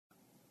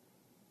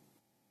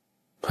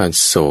ภัส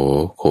โส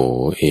โข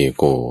เอ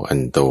โกอั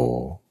นโต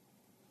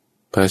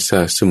ภัสสะ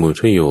สมุ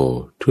ทโย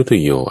ทุต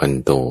โยอัน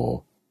โต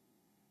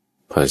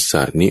ภัสส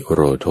ะนิโร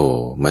โธ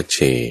มัชเช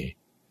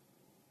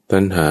ตั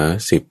ณหา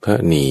สิบพะ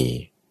นี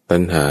ตั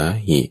ณหา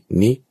หิ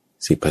นิ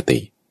สิปติ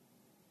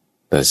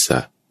ตัสสะ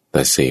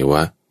ตัสเสว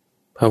ะ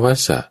ภวัส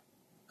สะ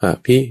อ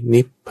ภิ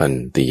นิพพัน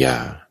ติยา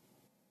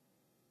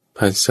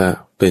ภัสสะ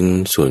เป็น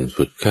ส่วน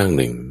สุดข้าง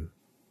หนึ่ง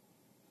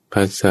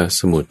ภัสสะส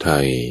มุทั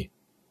ย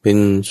เป็น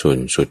ส่วน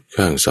สุด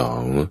ข้างสอ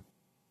ง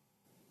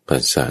ภั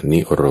สสะนิ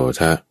โร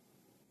ธะ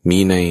มี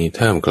ใน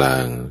ท่ามกลา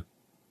ง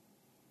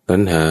ตั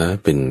ณหา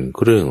เป็นเ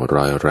ครื่อง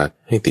ร้อยรัด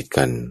ให้ติด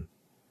กัน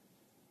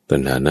ตัณ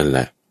หานั่นแหล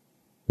ะ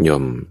ย่อ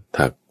ม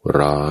ถัก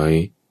ร้อย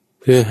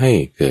เพื่อให้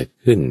เกิด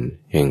ขึ้น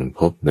แห่งภ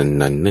พนั้น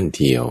นั่นเ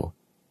ทียว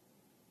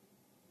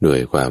ด้วย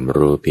ความ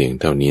รู้เพียง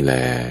เท่านี้แล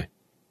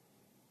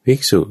ภิก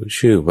ษุ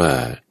ชื่อว่า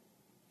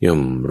ย่อ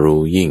ม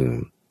รู้ยิ่ง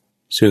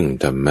ซึ่ง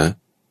ธรรมะ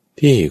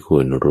ที่ค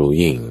วรรู้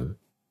ยิ่ง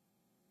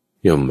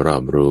ย่อมรอ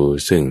บรู้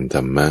ซึ่งธ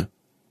รรมะ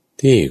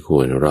ที่ค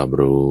วรรอบ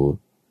รู้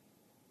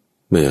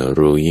เมื่อ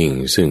รู้ยิ่ง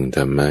ซึ่งธ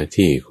รรมะ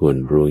ที่ควร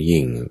รู้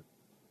ยิ่ง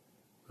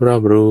รอ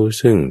บรู้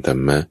ซึ่งธร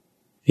รมะ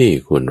ที่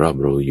ควรรอบ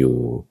รู้อยู่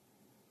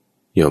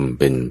ย่อม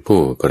เป็น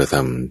ผู้กระท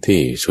ำ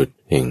ที่สุด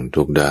แห่ง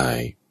ทุกข์ได้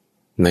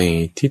ใน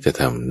ทิฏฐ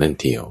ธรรมนั่น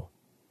เทียว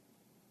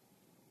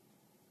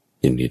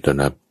ยินดีต้อน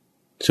รับ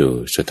สู่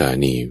สถา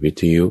นีวิ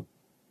ทยุ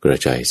กระ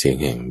จายเสียง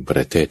แห่งปร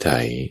ะเทศไท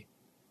ย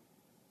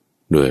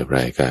ด้วยร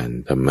ายการ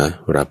ธรรม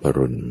รับอ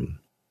รุณ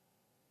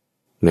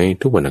ใน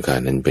ทุกวันอังคาร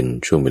นั้นเป็น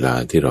ช่วงเวลา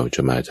ที่เราจ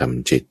ะมาท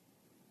ำจิต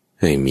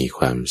ให้มีค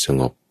วามส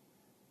งบ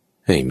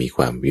ให้มีค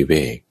วามวิเว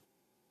ก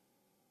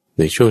ใ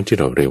นช่วงที่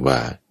เราเรียกว่า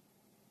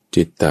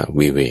จิตต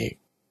วิเวก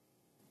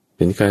เ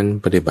ป็นการ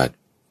ปฏิบัติ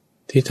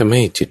ที่ทำใ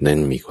ห้จิตนั้น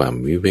มีความ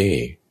วิเว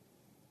ก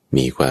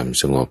มีความ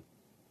สงบ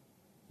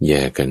แย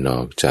กกันอ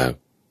อกจาก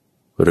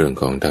เรื่อง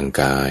ของทาง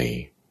กาย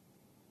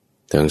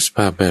ทางสภ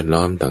าพแวด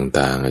ล้อม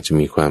ต่างๆอาจจะ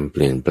มีความเป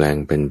ลี่ยนแปลง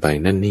เป็นไป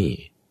นั่นนี่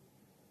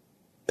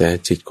แต่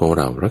จิตของเ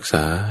รารักษ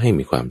าให้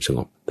มีความสง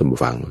บตั้ง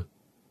ฟัง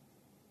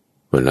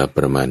เวลาป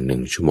ระมาณ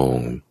1 ชั่วโมง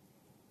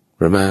เ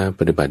รามาป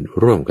ฏิบัติ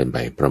ร่วมกันไป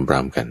พร้อ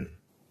มๆกัน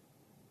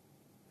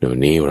เดี๋ยว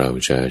นี้เรา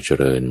จะเจ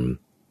ริญ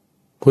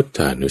พุทธ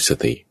านุส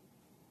ติ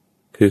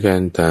คือกา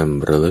รตาม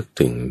ระลึก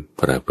ถึง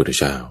พระพุทธ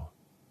เจ้า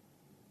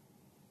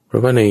เพรา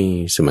ะว่าใน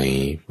สมัย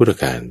พุทธ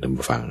กาลตั้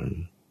งฟัง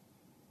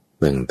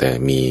ตั้งแต่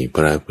มีพ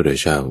ระพุทธ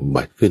เจ้าอุ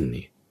บัติขึ้น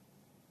นี่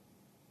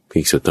ภิ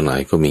กษุทั้งหลา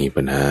ยก็มี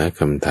ปัญหา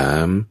คำถา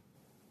ม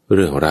เ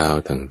รื่องราว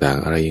ต่าง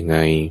ๆอะไรยังไง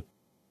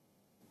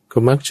ก็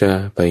มักจะ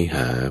ไปห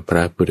าพร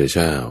ะพุทธเ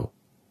จ้า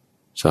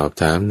สอบ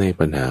ถามใน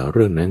ปัญหาเ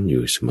รื่องนั้นอ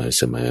ยู่เ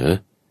สมอ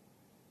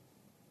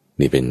ๆ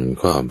นี่เป็น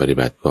ข้อปฏิ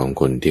บัติของ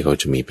คนที่เขา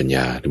จะมีปัญญ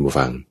าท่านผู้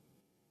ฟัง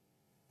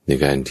ใน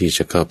การที่จ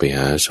ะเข้าไปห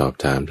าสอบ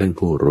ถามท่าน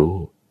ผู้รู้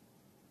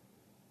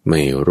ไ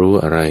ม่รู้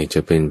อะไรจ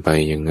ะเป็นไป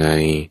ยังไง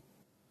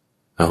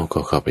เอา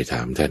ก็เข้าไปถ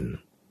ามท่าน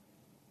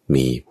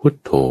มีพุท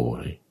โธ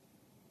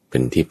เป็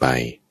นที่ไป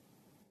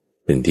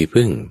เป็นที่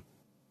พึ่ง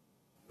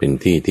เป็น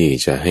ที่ที่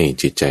จะให้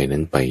จิตใจนั้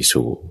นไป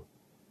สู่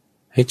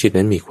ให้จิต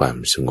นั้นมีความ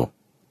สงบ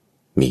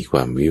มีคว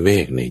ามวิเว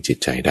กในจิต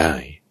ใจได้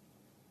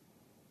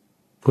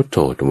พุทโธ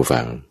ท่านผู้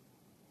ฟัง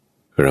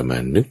เรามา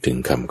นึกถึง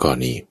คำข้อ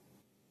นี้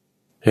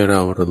ให้เร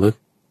าระลึก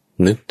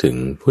นึกถึง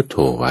พุทโธ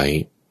ไว้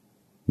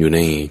อยู่ใน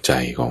ใจ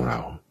ของเรา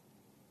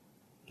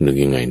นึก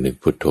ยังไงนึก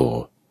พุทโธ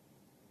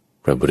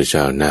พระพุทธเจ้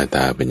าหน้าต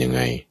าเป็นยังไ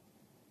ง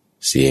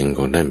เสียงข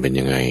องท่านเป็น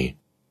ยังไง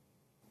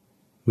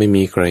ไม่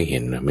มีใครเห็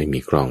นนะไม่มี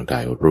กล้องถ่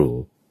ายรู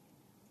ป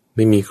ไ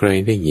ม่มีใคร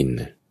ได้ยิน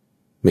นะ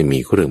ไม่มี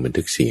เครื่องบัน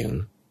ทึกเสียง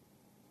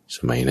ส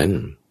มัยนั้น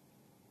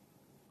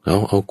เ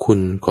อาคุ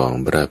ณของ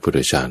พระพุทธ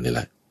เจ้านี่แห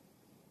ละ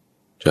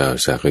เจ้า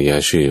สักยะ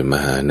ชื่อม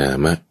หานา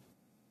มะ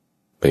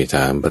ไปถ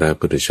ามพระ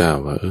พุทธเจ้า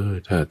ว่า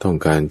ถ้าต้อง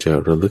การจะ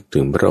ระลึกถึ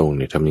งพระองค์เ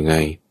นี่ยทำยังไง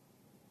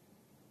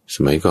ส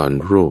มัยก่อน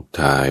รูป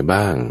ถ่าย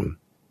บ้าง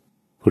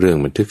เรื่อง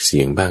บันทึกเสี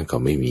ยงบ้างก็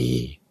ไม่มี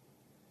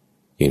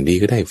อย่างดี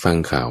ก็ได้ฟัง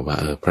ข่าวว่า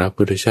พระ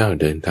พุทธเจ้า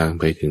เดินทาง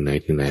ไปถึงไ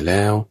หนแ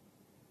ล้ว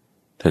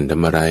ท่านท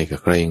ำอะไรกับ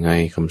ใครยังไง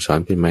คำสอน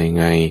เป็นมายัง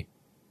ไง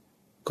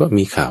ก็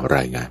มีข่าวร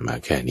ายงานมา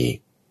แค่นี้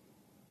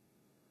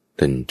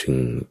ท่านจึง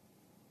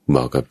บ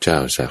อกกับเจ้า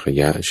สัก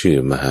ยะชื่อ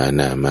มหา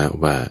นามะ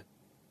ว่า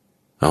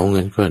เอา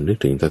งั้นก็นึก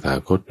ถึงตถา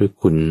คตด้วย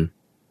คุณ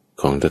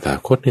ของตถา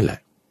คตนี่แหละ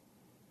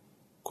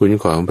คุณ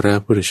ของพระ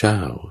พุทธเจ้า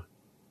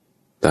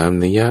ตาม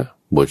นัยยะ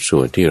บทส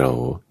วดที่เรา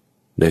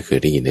ได้เคย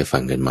ได้ยินได้ฟั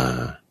งกันมา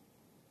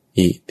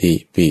อิติ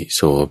ปิโส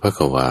ภค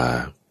วา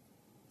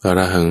อร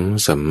หัง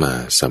สัมมา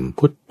สัม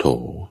พุทโธ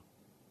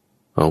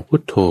เอาพุ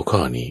ทโธข้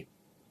อนี้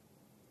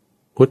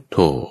พุทโธ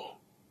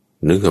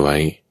นึกเอาไว้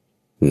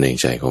ใน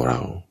ใจของเรา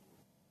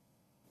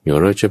เดี๋ยว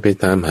เราจะไป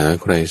ตามหา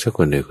ใครสักค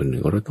นใดคนหนึ่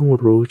งเราต้อง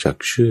รู้จัก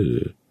ชื่อ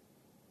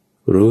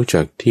รู้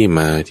จักที่ม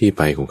าที่ไ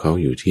ปของเขา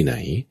อยู่ที่ไหน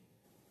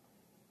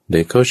เ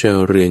ด็กเขาจะ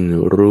เรียน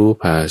รู้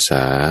ภาษ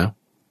า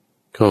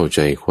เข้าใจ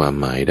ความ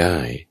หมายได้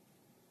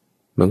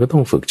มันก็ต้อ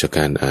งฝึกจากก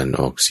ารอ่าน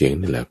ออกเสียง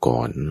นี่แหละก่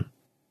อน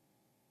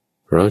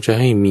เราจะ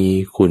ให้มี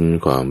คุณ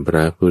ของพร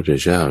ะพุทธ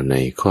เจ้าใน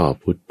ข้อ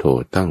พุทโธ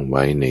ตั้งไ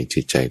ว้ใน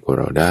จิตใจของ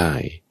เราได้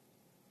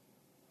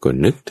ก็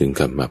นึกถึง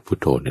คำว่าพุท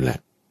โธนั่นแหละ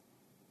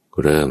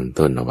เริ่ม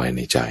ต้นเอาไว้ใ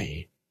นใจ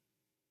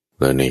แ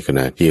ล้วในขณ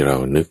ะที่เรา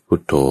นึกพุ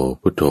ทโธ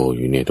พุทโธอ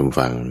ยู่ในตำ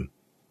ฟัง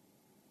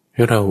ใ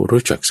ห้เรา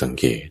รู้จักสัง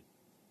เกต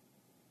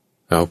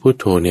เอาพุท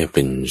โธเนี่ยเ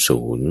ป็น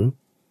ศูนย์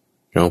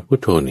เอาพุท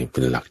โธเนี่ยเป็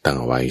นหลักตั้ง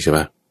เอาไว้ใช่ป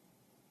ะ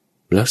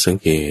แล้วสัง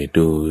เกต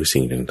ดู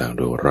สิ่งต่างๆโ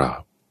ดยรอ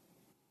บ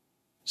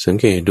สัง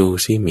เกตดู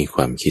ซิมีค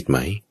วามคิดไหม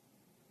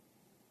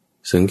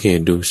สังเกต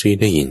ดูซิ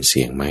ได้ยินเ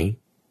สียงไหม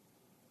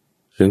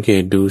สังเก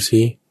ตดู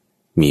ซิ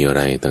มีอะไ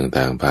ร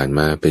ต่างๆผ่านม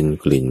าเป็น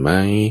กลิ่นไหม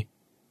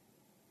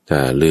ถ้า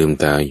ลืม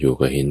ตาอยู่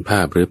ก็เห็นภ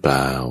าพหรือเป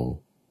ล่า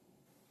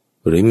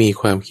หรือมี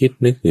ความคิด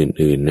นึก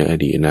อื่นๆในอ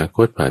ดีตอนาค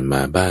ตผ่านม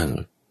าบ้าง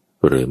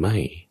หรือไม่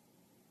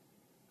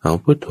เอา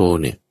พุทโธ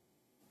เนี่ย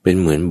เป็น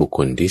เหมือนบุคค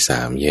ลที่ส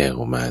ามแยกอ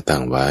อกมาตั้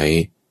งไว้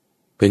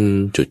เป็น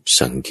จุด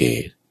สังเก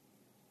ต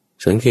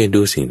สังเกต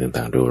ดูสิ่ง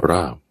ต่างๆโดยร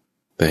อบ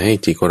แต่ให้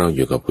จิตของเราอ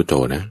ยู่กับพุทโธ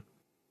นะ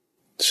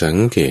สัง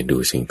เกตดู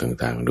สิ่ง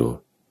ต่างๆดู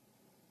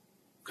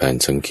การ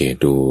สังเกต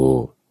ดู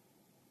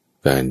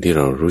การที่เ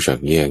รารู้จัก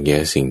แยกแย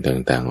ะสิ่ง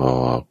ต่างๆอ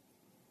อก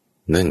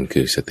นั่น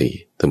คือสติ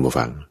ท่านผู้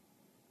ฟัง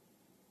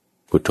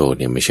พุทโธเ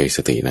นี่ยไม่ใช่ส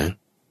ตินะ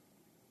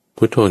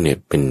พุทโธเนี่ย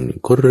เป็น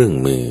เครื่อง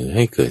มือใ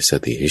ห้เกิดส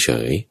ติเฉ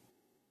ย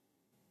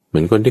ๆเหมื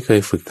อนคนที่เค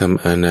ยฝึกท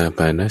ำอานาป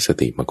านส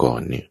ติมาก่อ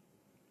นเนี่ย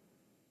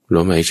ล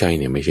มหายใจ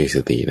เนี่ยไม่ใช่ส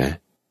ตินะ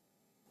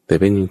แต่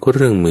เป็นเค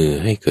รื่องมือ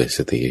ให้เกิดส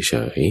ติเฉ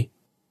ย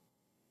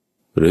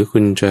หรือคุ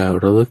ณจะ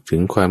ระลึกถึ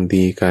งความ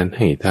ดีการใ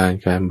ห้ทาน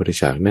การบริ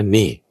จาคนั่น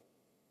นี่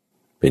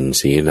เป็น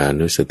ศีลา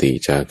นุสติ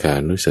จาคา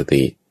นุส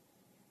ติ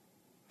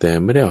แต่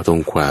ไม่ได้เอาตร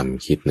งความ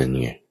คิดนั่น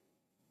ไง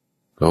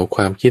เอาค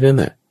วามคิดนั่น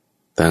น่ะ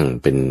ตั้ง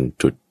เป็น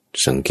จุด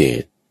สังเก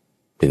ต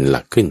เป็นห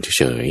ลักขึ้น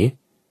เฉย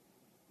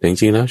ๆแต่จ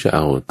ริงๆแล้วจะเอ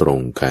าตรง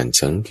การ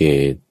สังเก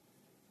ต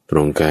ตร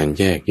งการ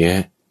แยกแยะ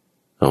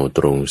เอาต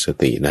รงส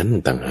ตินั้น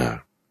ต่างหาก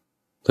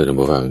ท่าน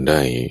ผู้ฟังไ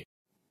ด้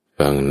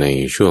ฟังใน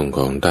ช่วงข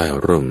องใต้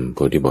ร่มโพ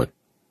ธิบท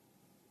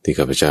ที่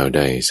ข้าพเจ้าไ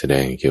ด้แสด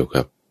งเกี่ยว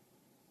กับ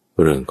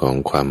เรื่องของ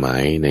ความหมา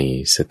ยใน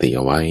สติเ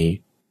อาไว้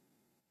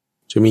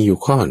จะมีอยู่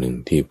ข้อหนึ่ง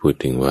ที่พูด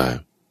ถึงว่า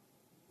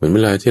เหมือนเว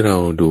ลาที่เรา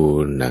ดู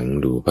หนัง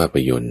ดูภาพ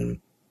ยนตร์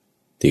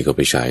ที่เขาไ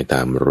ปฉายต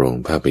ามโรง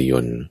ภาพย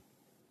นตร์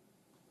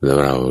แล้ว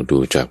เราดู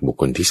จากบุค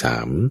คลที่สา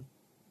ม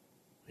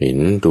เห็น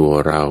ตัว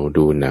เรา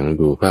ดูหนัง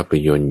ดูภาพ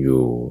ยนตร์อ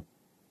ยู่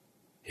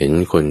เห็น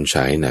คนฉ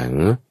ายหนัง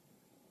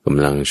ก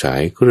ำลังฉา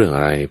ยเรื่องอ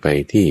ะไรไป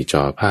ที่จ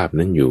อภาพ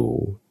นั้นอยู่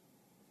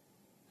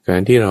กา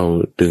รที่เรา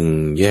ดึง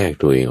แยก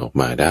ตัวเองออก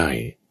มาได้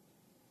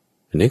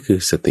อันนี้คือ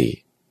สติ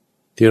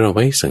ที่เราไ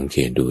ว้สังเก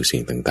ตดูสิ่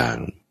งต่าง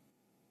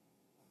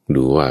ๆ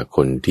ดูว่าค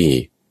นที่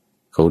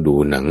เขาดู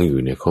หนังอยู่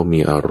เนี่ยเขามี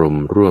อารม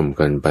ณ์ร่วม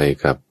กันไป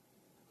กับ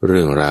เ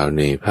รื่องราวใ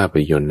นภาพ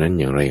ยนตร์นั้น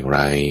อย่างไร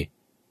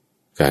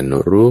การ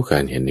รู้กา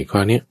รเห็นในข้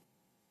อนี้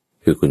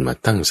คือคุณมา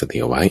ตั้งสติ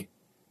ไว้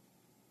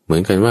เหมือ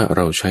นกันว่าเ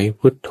ราใช้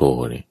พุทโธ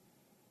เนี่ย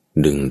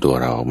ดึงตัว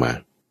เราออกมา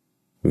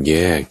แย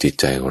กจิต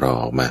ใจของเรา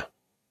ออก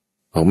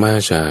มา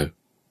จาก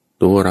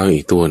ตัวเราอี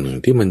กตัวหนึ่ง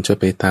ที่มันจะ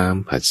ไปตาม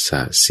ผัสส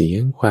ะเสีย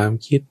งความ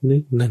คิดนึ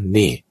กนั่น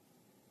นี่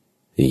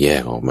แย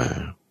กออกมา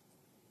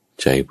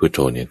ใจพุทโธ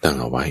เนี่ยตั้ง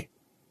เอาไว้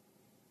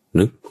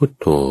นึกพุท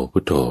โธพุ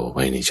ทโธไ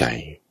ว้ในใจ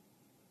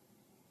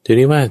ที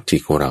นี้ว่าจิ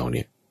ตของเราเ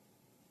นี่ย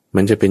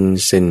มันจะเป็น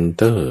เซนเ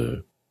ตอร์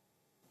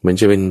มัน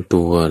จะเป็น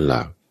ตัวห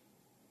ลัก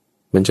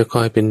มันจะค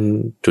อยเป็น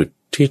จุด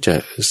ที่จะ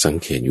สัง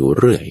เกตอยู่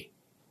เรื่อย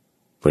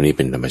วันนี้เ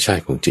ป็นธรรมชา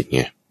ติของจิตไ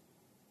ง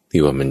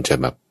ที่ว่ามันจะ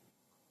แบบ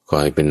คอ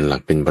ยเป็นหลั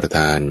กเป็นประธ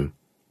าน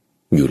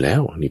อยู่แล้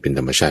วนี่เป็นธ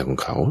รรมชาติของ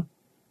เขา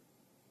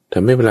แต่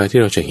ไม่เวลาที่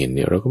เราจะเห็นเ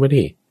นี่ยเราก็ไม่ไ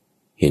ด้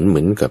เห็นเห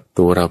มือนกับ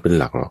ตัวเราเป็น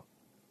หลักหรอก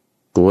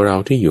ตัวเรา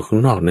ที่อยู่ข้า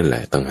งนอกนั่นแหล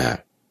ะต่างหาก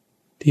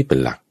ที่เป็น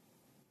หลัก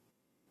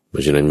เพรา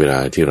ะฉะนั้นเวลา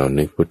ที่เรา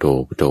นึกพุทโธ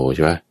พุทโธใ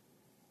ช่ไหม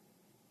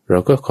เรา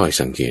ก็คอย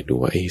สังเกตดู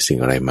ว่าสิ่ง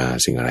อะไรมา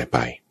สิ่งอะไรไป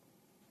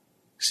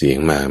เสียง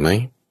มาไหม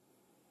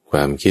คว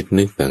ามคิด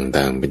นึก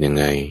ต่างๆเป็นยัง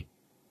ไง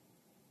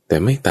แต่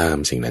ไม่ตาม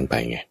สิ่งนั้นไป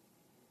ไง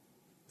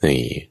ให้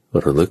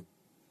ระลึก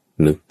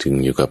นึกถึง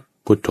อยู่กับ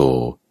พุทโธ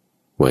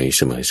ไว้เ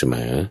สม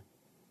อ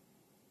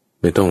ๆ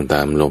ไม่ต้องต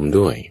ามลม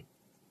ด้วย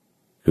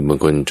คือบาง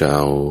คนจะเอ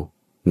า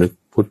นึก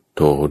พุทโ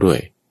ธด้วย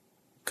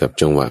กับ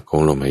จังหวะขอ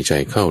งลมหายใจ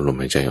เข้าลม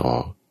หายใจออ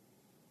ก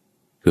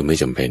คือไม่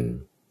จำเป็น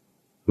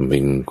มันเป็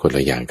นคนล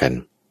ะอย่างกัน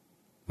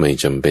ไม่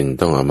จำเป็น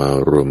ต้องเอามา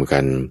รวมกั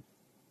น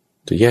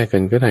จะแยกกั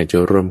นก็ได้จะ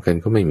รวมกัน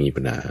ก็ไม่มี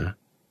ปัญหา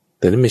แ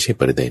ต่นั่นไม่ใช่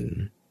ประเด็น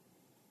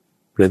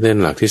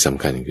หลักที่ส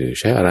ำคัญคือ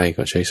ใช้อะไร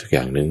ก็ใช้สักอ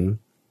ย่างหนึ่ง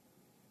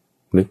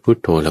นึกพุท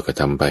โธแล้วก็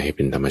ทำไปให้เ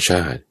ป็นธรรมช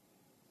าติ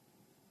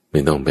ไม่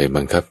ต้องไป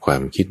บังคับควา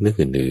มคิดนึก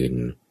อื่น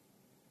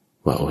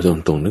ๆว่า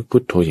ตรงนึกพุ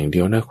ทโธอย่างเดี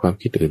ยวนะความ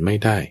คิดอื่นไม่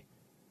ได้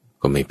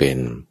ก็ไม่เป็น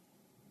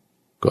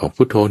ก็เอา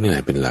พุทโธนี่แหล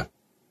ะเป็นหลัก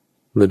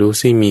แล้วดู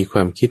ซิมีคว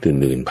ามคิด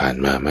อื่นๆผ่าน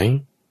มาไหม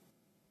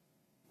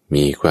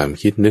มีความ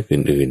คิดนึก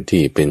อื่นๆ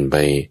ที่เป็นไป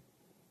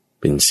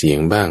เป็นเสียง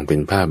บ้างเป็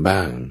นภาพบ้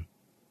าง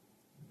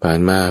ผ่าน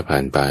มาผ่า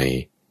นไป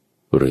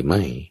หรือไ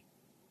ม่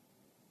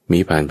มี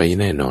ผ่านไป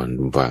แน่นอน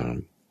ฟัง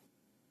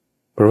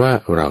เพราะว่า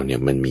เราเนี่ย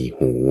มันมี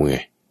หูไง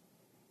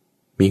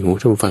มีหู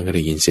ท่านฟังก็ไ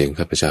ด้ยินเสียง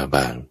ข้าพเจ้า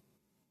บ้าง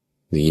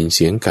ได้ยินเ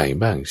สียงไก่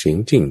บ้างเสียง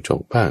จิ้งจ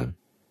กบ้าง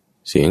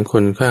เสียงค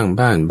นข้าง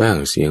บ้านบ้าง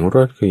เสียงร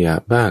ถขยะ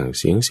บ้าง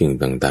เสียงสิ่ง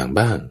ต่างๆ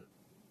บ้าง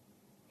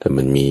ถ้า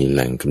มันมีแห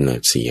ล่งกำเนิ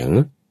ดเสียง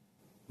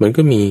มัน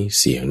ก็มี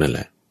เสียงนั่นแห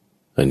ละ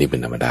อันนี้เป็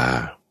นธรรมดา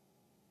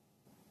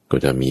ก็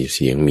จะมีเ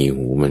สียงมี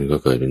หูมันก็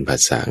เกิดเป็นภา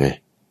ษาไง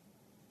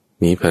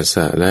มีภาษ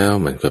าแล้ว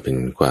มันก็เป็น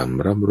ความ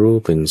รับรู้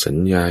เป็นสัญ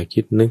ญา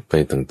คิดนึกไป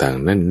ต่าง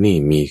ๆนั่นนี่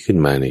มีขึ้น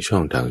มาในช่อ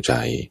งทางใจ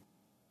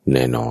แ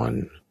น่นอน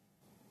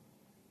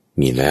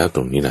มีแล้วต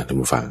รงนี้แหละท่าน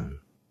ผู้ฟัง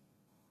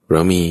เร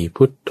ามี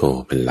พุทโธ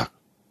เป็นหลัก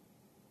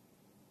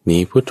มี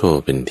พุทโธ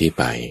เป็นที่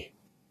ไป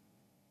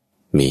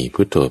มี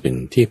พุทโธเป็น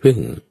ที่พึ่ง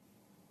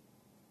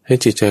ให้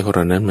จิตใจของเร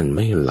านั้นมันไ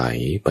ม่ไหล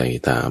ไป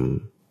ตาม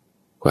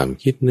ความ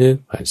คิดนึก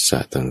ภาษา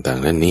ต่าง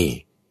ๆนั่นนี่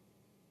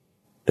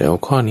แต่เอา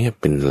ข้อนี้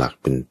เป็นหลัก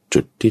เป็นจุ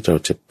ดที่เรา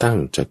จะตั้ง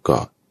จะเก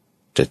าะ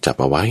จะจับ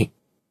เอาไว้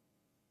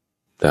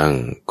ตั้ง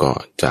เกา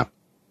ะจับ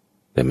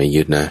แต่ไม่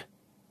ยึดนะ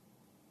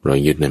เรา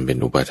ยึดนั่นเป็น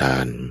อุปทา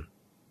น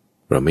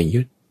เราไม่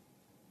ยึด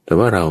แต่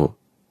ว่าเรา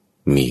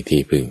มี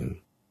ที่พึ่ง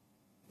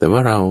แต่ว่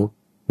าเรา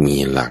มี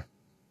หลัก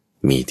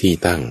มีที่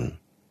ตั้ง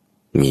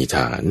มีฐ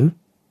าน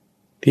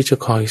ที่จะ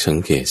คอยสัง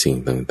เกตสิ่ง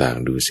ต่าง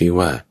ๆดูซิ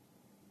ว่า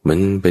มัน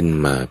เป็น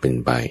มาเป็น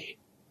ไป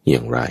อย่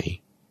างไร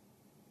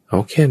เอา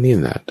แค่นี้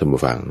แหละท่าน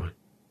ผู้ฟัง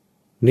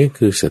นี่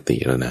คือสติ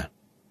แล้วนะ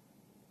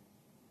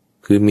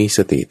คือมีส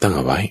ติตั้งเ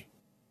อาไว้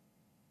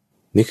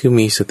นี่คือ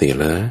มีสติแ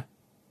ล้วนะ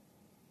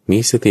มี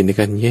สติใน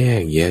การแย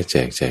กแยะแจ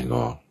กแจงอ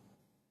อก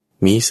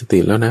มีสติ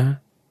แล้วนะ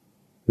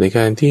ในก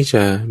ารที่จ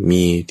ะ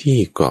มีที่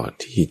เกาะ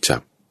ที่จั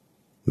บ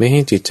ไม่ใ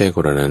ห้จิตใจขอ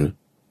งเรานั้น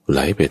ไหล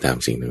ไปตาม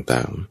สิ่งต่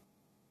าง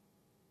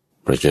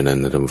ๆเพราะฉะนั้น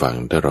ท่านฟัง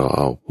ถ้าเราเอ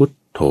าพุท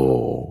โธ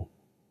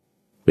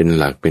เป็น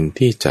หลักเป็น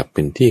ที่จับเ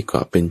ป็นที่เก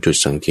าะเป็นจุด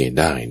สังเกต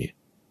ได้เนี่ย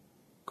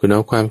คุณเอ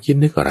าความคิด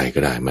นึกอะไรก็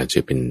ได้มาจะ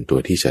เป็นตัว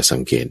ที่จะสั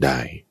งเกตได้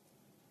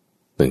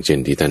ดังเช่น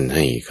ที่ท่านใ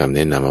ห้คำแน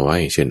ะนำเอาไว้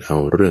เช่นเอา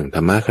เรื่องธ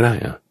รรมะก็ได้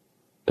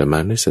ธรรมา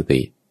นุส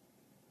ติ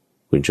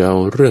คุณจะเอา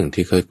เรื่อง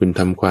ที่เคยคุณ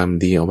ทำความ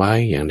ดีเอาไว้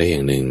อย่างใดอย่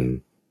างหนึ่ง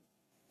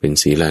เป็น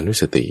ศีลานุ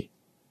สติ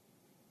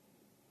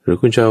หรือ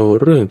คุณจะเอา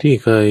เรื่องที่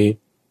เคย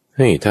ใ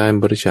ห้ทาน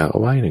บริจาคเอา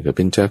ไว้เนี่ยก็เ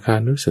ป็นจาคา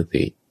นุส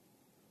ติ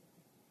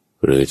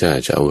หรือจ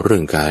ะเอาเรื่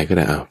องกายก็ไ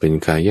ด้เป็น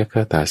กายค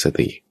ตาส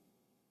ติ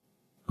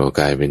ก็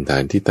กลายเป็นฐา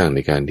นที่ตั้งใน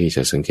การที่จ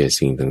ะสังเกต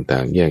สิ่งต่า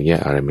งๆแยกแยะ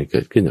อะไรมันเกิ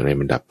ดขึ้นอะไร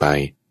มันดับไป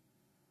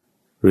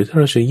หรือถ้า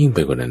เราจะยิ่งไป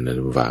กว่านั้นนะ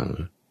ระวัง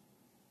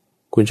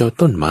คุณจะเอา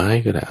ต้นไม้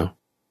ก็ได้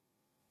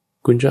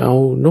คุณจะเอา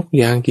นก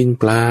ยางกิน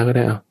ปลาก็ไ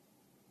ด้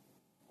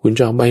คุณจ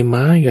ะเอาใบไ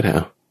ม้ก็ได้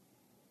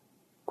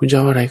คุณจะเ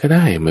อาอะไรก็ไ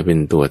ด้มาเป็น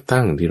ตัว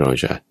ตั้งที่เรา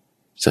จะ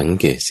สัง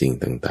เกตสิ่ง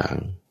ต่าง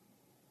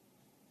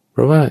ๆเพ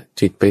ราะว่า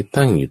จิตไป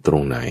ตั้งอยู่ตร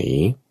งไหน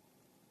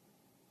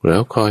แล้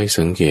วคอย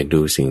สังเกต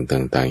ดูสิ่ง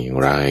ต่างๆอย่าง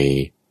ไร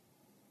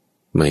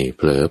ไม่เ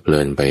ผลอเพลิ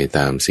นไปต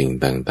ามสิ่ง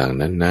ต่างๆ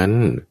นั้น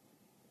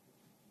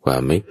ๆควา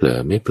มไม่เผลอ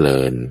ไม่เพลิ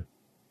น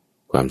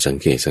ความสัง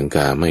เกตสังก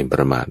าไม่ป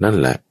ระมาทนั่น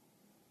แหละ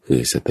คื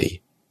อสติ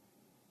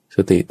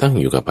ตั้ง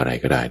อยู่กับอะไร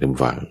ก็ได้ท่าน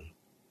ฟัง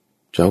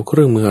จะเอาเค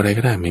รื่องมืออะไร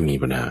ก็ได้ไม่มี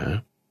ปัญหา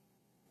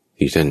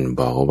ที่ท่าน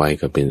บอกเอาไว้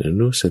ก็เป็นอ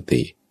นุส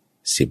ติ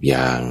10อ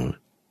ย่าง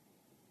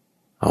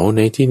เอาใน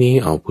ที่นี้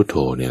เอาพุทโธ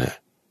เนี่ยแหละ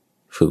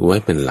ฝึกไว้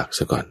เป็นหลักซ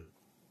ะก่อน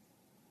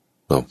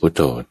เอาพุทโ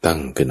ธตั้ง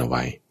ขึ้นเอาไ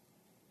ว้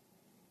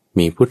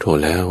มีพุทโธ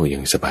แล้วยั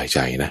งสบายใจ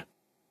นะ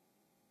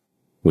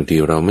บางที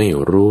เราไม่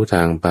รู้ท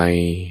างไป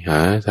หา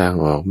ทาง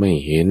ออกไม่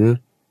เห็น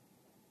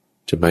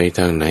จะไปท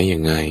างไหนยั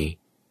งไง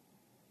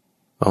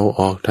เอา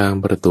ออกทาง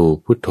ประตู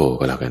พุทโธ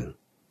ก็แล้วกัน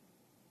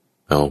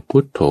เอาพุ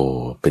ทโธ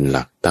เป็นห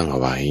ลักตั้งเอา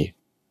ไว้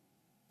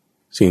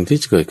สิ่งที่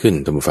จะเกิดขึ้น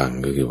ตามฟัง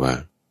ก็คือว่า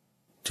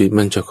จิต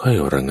มันจะค่อย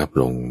ระงับ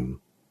ลง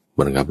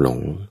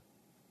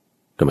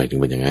ทำไมถึง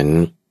เป็นอย่างนั้น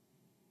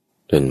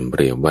ท่านเป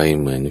รียบไว้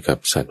เหมือนกับ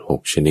สัตว์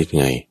6ชนิด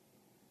ไง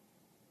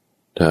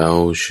ถ้าเอา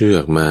เชือ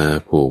กมา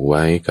ผูกไ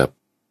ว้กับ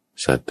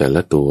สัตว์แต่ล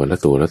ะตัว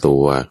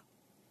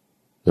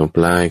เอาป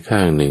ลายข้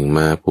างหนึ่งม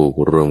าผูก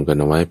รวมกัน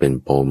เอาไว้เป็น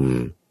ปม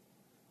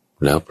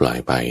แล้วปล่อย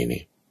ไป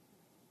นี่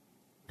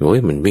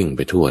มันวิ่งไ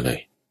ปทั่วเลย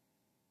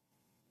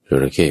จ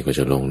ระเข้ก็จ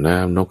ะลงน้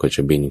ำนกก็จ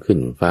ะบินขึ้น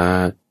ฟ้า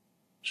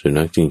สุ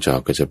นัขจิ้งจอก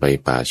ก็จะไป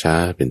ป่าช้า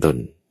เป็นต้น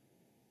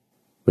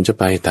มันจะ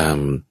ไปตาม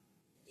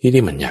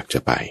ที่มันอยากจะ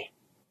ไป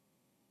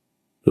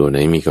ตัวไหน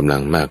มีกำลั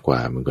งมากกว่า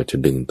มันก็จะ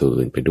ดึงตัว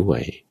อื่นไปด้ว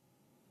ย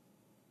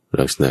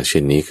ลักษณะเ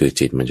ช่นนี้คือ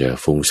จิตมันจะ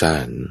ฟุ้งซ่า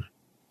น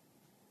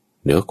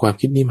เดี๋ยวความ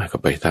คิดนี้มาก็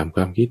ไปตามค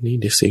วามคิดนี้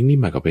เดี๋ยวเสียงนี้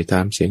มาก็ไปตา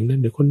มเสียงนั้น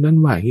เดี๋ยวคนนั้น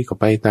ว่าอย่างนี้ก็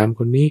ไปตามค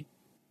นนี้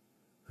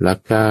หลัก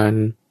การ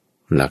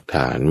หลักฐ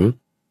าน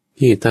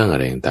ที่ตั้งอะไ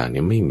รต่างๆเ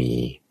นี่ยไม่มี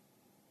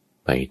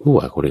ไปทั่ว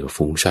เขาเรียกว่า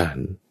ฟุ้งซ่าน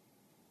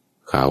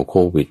ข่าวโค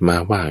วิดมา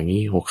ว่าอย่าง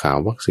นี้ข่าว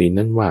วัคซีน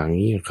นั้นว่าอย่า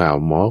งนี้ข่าว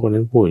หมอคน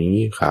นั้นพูดอย่าง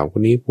นี้ข่าวค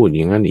นนี้พูด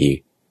อย่างนั้นอีก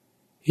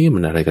มั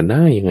นอะไรกันน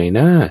ะยังไง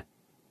นะ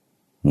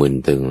มึน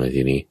ตึงเลย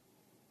ทีนี้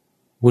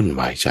วุ่น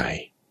วายใจ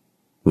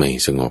ไม่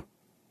สงบ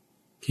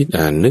คิด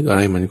อ่านนึกอะไ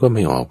รมันก็ไ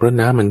ม่ออกเพราะ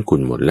น้ำมันขุ่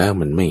นหมดแล้ว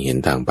มันไม่เห็น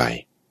ทางไป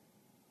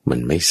มัน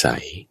ไม่ใส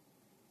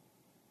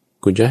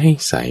คุณจะให้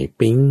ใส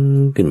ปิ๊ง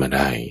ขึ้นมาไ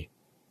ด้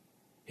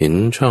เห็น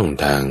ช่อง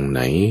ทางไห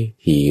น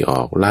ที่อ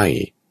อกไล่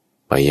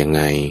ไปยังไ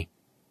ง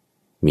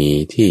มี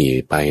ที่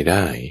ไปไ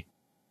ด้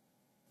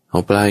เอา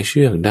ปลายเ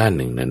ชือกด้านห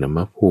นึ่งนั้นม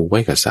าผูกไว้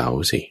กับเสา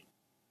สิ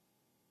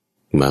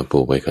มาผู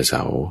กไว้กับเส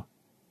า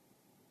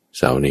เ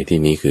สาในที่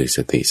นี้คือส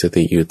ติส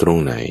ติอยู่ตรง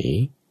ไหน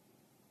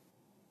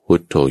พุ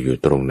ทโธอยู่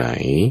ตรงไหน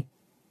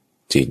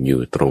จิตอ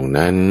ยู่ตรง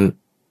นั้น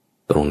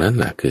ตรงนั้น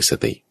แหละคือส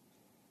ติ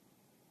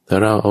ถ้า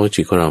เราเอา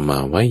จิตของเรามา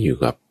ไว้อยู่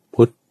กับ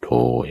พุทโธ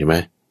ใช่ไหม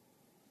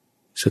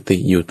สติ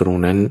อยู่ตรง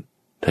นั้น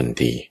ทัน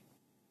ที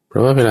เพรา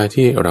ะว่าเวลา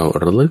ที่เรา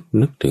ระลึก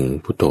นึกถึง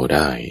พุทโธไ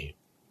ด้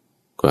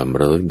ความ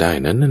ระลึกได้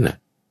นั้นน่ะ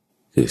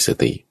คือส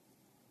ติ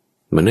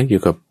มันนึกอ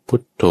ยู่กับพุ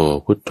ทโธ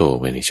พุทโธ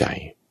ไว้ในใจ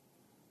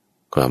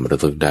ความระ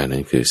ลึกได้นั้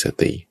นคือส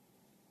ติ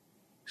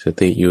ส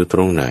ติอยู่ต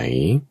รงไหน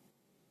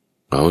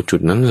เอาจุ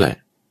ดนั้นแหละ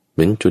เ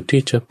ป็นจุด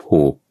ที่จะ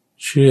ผูก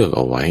เชือกเ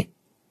อาไว้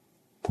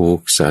ผูก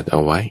สัตว์เอ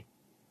าไว้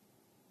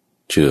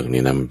เชือก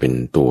นี่นำเป็น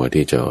ตัว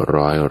ที่จะ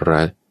ร้อย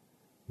รัด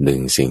ดึง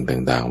สิ่ง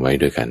ต่างๆไว้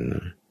ด้วยกัน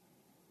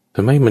ท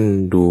ำให้มัน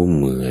ดูเ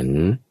หมือน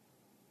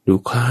ดู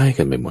คล้าย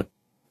กันไปหมด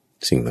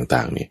สิ่งต่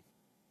างๆนี่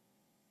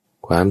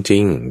ความจริ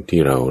งที่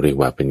เราเรียก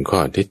ว่าเป็นข้อ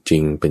เท็จจริ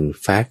งเป็น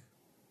แฟกต์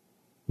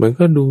มัน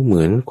ก็ดูเห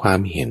มือนควา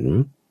มเห็น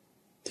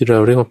ที่เรา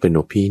เรียกว่าเป็น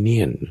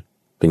opinion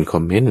เป็นคอ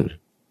มเมนต์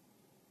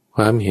ค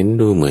วามเห็น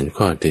ดูเหมือน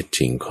ข้อเท็จจ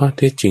ริงข้อเ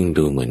ท็จจริง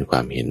ดูเหมือนคว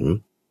ามเห็น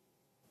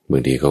บา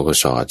งทีเขาก็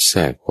สอดแท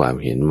รกความ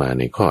เห็นมา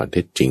ในข้อเ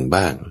ท็จจริง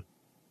บ้าง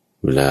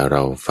เวลาเร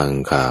าฟัง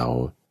ข่าว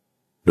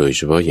โดยเฉ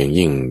พาะอย่าง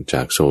ยิ่งจ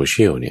ากโซเ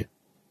ชียลเนี่ย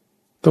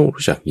ต้อง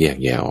รู้จักแยก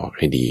แยะออกใ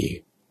ห้ดี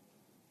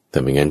แต่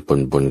ไม่งั้น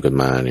ปนกัน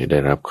มาเนี่ยได้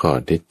รับข้อ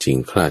เท็จจริง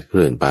คลาดเค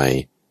ลื่อนไป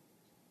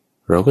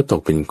เราก็ต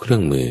กเป็นเครื่อ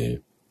งมือ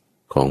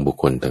ของบุค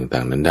คลต่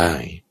างๆนั้นได้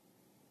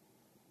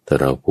ถ้า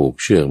เราผูก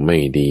เชือกไม่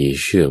ดี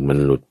เชือกมัน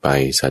หลุดไป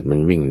สัตว์มัน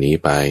วิ่งหนี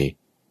ไป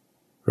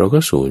เราก็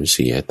สูญเ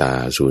สียตา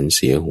สูญเ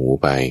สียหู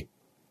ไป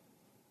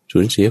สู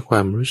ญเสียควา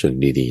มรู้สึก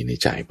ดีๆใน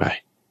ใจไป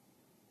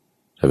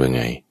ทำยังไ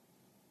ง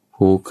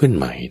ผูกขึ้น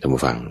ใหม่ท่าน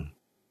ผู้ฟัง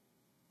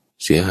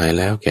เสียหาย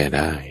แล้วแก้ไ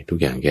ด้ทุก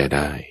อย่างแก้ไ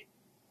ด้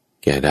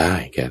แก้ไ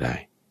ด้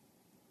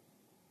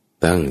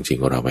ตั้งจิต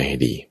ของเราไว้ให้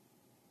ดี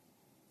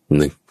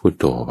นึกพุท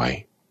โธไว้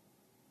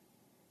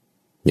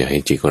อย่าให้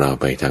จิตของเรา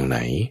ไปทางไหน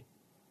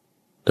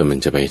แต่มัน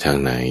จะไปทาง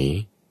ไหน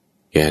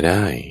แก้ไ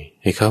ด้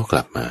ให้เขาก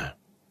ลับมา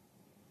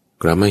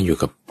อยู่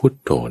กับพุท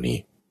โธนี้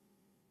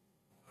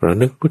เรา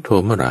นึกพุทโธ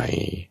เมื่อไหร่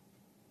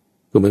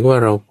ก็เหมือนว่า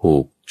เราผู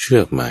กเชื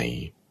อกใหม่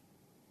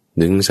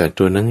ดึงสัตว์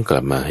ตัวนั้นก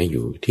ลับมาให้อ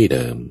ยู่ที่เ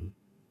ดิม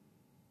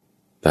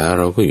ตาเ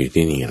ราก็อยู่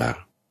ที่นี่ล่ะ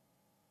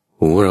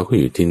หูเราก็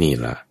อยู่ที่นี่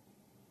ล่ะ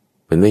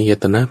เป็นอาย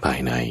ตนะภาย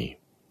ใน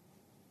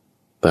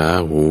ตา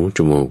หูจ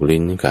มูก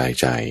ลิ้นกาย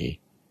ใจ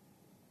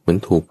มัน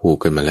ถูกผูก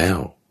กันมาแล้ว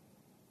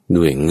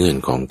ด้วยเงื่อน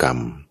ของกรรม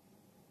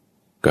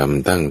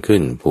ตั้งขึ้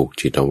นผูก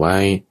จิตเอาไว้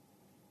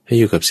ให้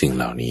อยู่กับสิ่งเ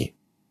หล่านี้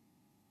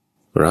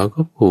เรา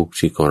ก็ผูก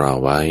จิตของเรา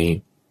ไว้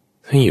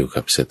ให้อยู่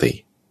กับสติ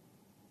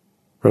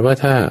เพราะว่า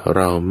ถ้าเ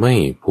ราไม่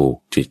ผูก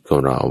จิตของ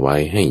เราไว้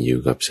ให้อยู่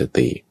กับส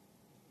ติ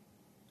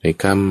ไอ้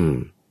กรรม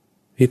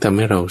ที่ทำใ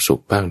ห้เราสุ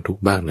ขบ้างทุก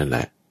ข์บ้างนั่นแหล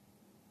ะ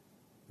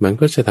มัน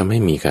ก็จะทำให้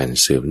มีการ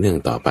สืบเนื่อง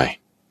ต่อไป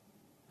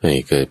ให้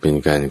เกิดเป็น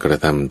การกระ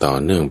ทำต่อ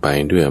เนื่องไป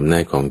ด้วยอำนา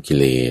จของกิ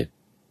เลส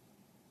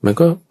มัน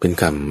ก็เป็น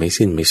กรรมไม่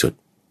สิ้นไม่สุด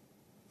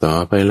ต่อ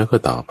ไปแล้วก็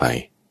ต่อไป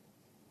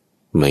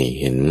ไม่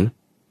เห็น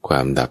ควา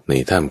มดับใน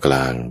ท่ามกล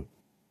าง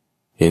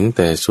เห็นแ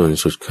ต่ส่วน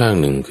สุดข้าง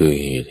หนึ่งคือ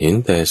เหตุเห็น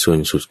แต่ส่วน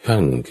สุดข้า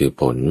งหนึ่งคือ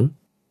ผล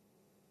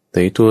แ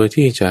ต่ตัว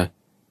ที่จะ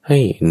ให้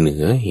เหนื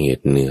อเห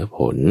ตุเหนือผ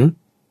ล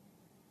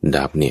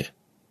ดับเนี่ย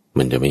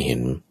มันจะไม่เห็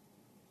น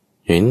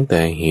แ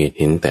ต่เหตุ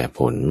เห็นแต่ผ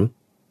ล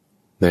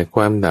แต่ค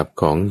วามดับ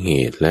ของเห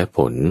ตุและผ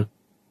ล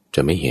จ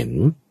ะไม่เห็น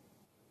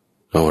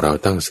เรา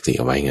ตั้งสติเ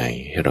อาไว้ไง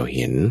ให้เราเ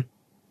ห็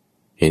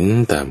น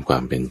ตามควา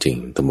มเป็นจริง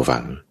ตามฟั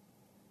ง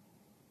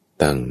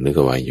ตั้งนึกเ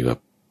อาไว้อยู่กับ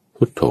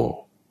พุทโธ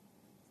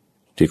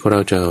จิตของเร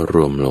าจะร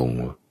วมลง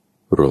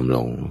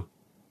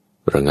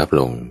ระงับ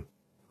ลง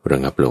เ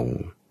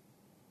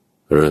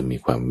ริ่มมี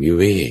ความวิ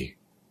เวก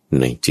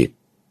ในจิต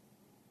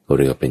เ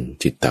รียกว่าเป็น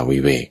จิตตวิ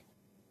เวก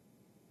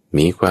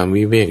มีความ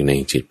วิเวกใน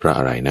จิตเพราะ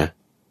อะไรนะ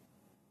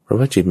เพราะ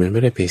ว่าจิตมันไ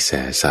ม่ได้ไปแ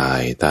ส่สา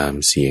ยตาม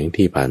เสียง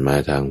ที่ผ่านมา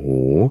ทาง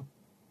หู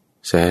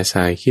แส่ส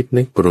ายคิด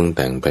นึกปรุงแ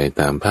ต่งไป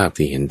ตามภาพ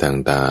ที่เห็นทาง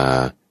ตา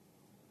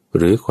ห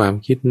รือความ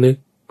คิดนึก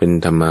เป็น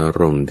ธรรมา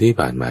รมณ์ที่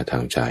ผ่านมาทา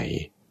งใจ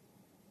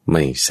ไ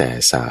ม่แส่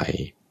สาย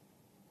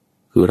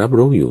คือรับ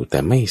รู้อยู่แต่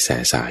ไม่แส่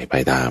สายไป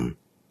ตาม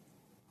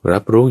รั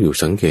บรู้อยู่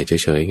สังเกตเ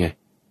ฉยๆไง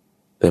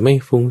แต่ไม่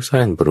ฟุ้งซ่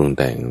านปรุง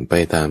แต่งไป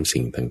ตาม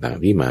สิ่งต่าง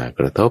ๆที่มาก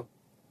ระทบ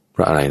เพ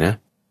ราะอะไรนะ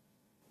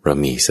เพราะ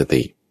มีส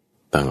ติ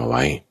ตั้งเอาไ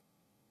ว้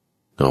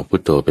เอาพุ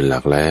ทโธเป็นหลั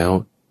กแล้ว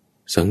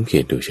สังเก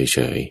ตดูเฉ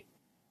ย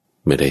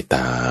ๆไม่ได้ต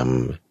าม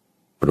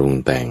ปรุง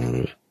แต่ง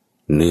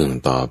เนื่อง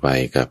ต่อไป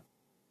กับ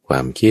ควา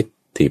มคิด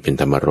ที่เป็น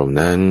ธรรมารมณ์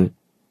นั้น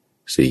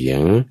เสีย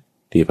ง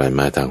ที่ผ่าน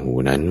มาทางหู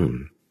นั้น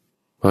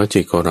เพราะจิ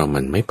ตของเรา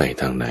มันไม่ไป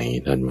ทางไหน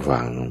ท่าน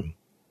ฟัง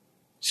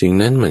สิ่ง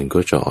นั้นมันก็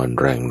จะอ่อน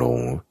แรงลง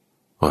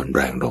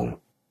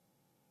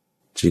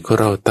จิตของ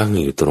เราตั้ง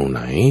อยู่ตรงไห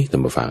นท่า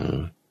นฟัง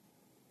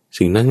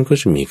สิ่งนั้นก็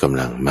จะมีกำ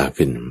ลังมาก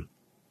ขึ้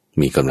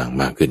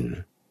น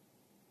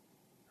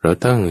เรา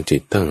ตั้งจิ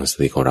ตตั้งส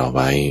ติของเราไ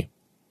ว้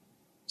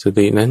ส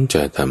ตินั้นจ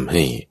ะทำใ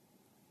ห้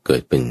เกิ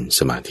ดเป็นส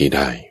มาธิไ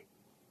ด้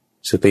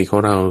สติขอ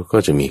งเราก็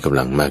จะมีกำ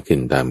ลังมากขึ้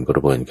นตามกร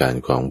ะบวนการ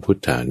ของพุท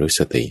ธานุส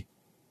ติ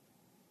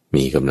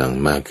มีกำลัง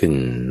มาก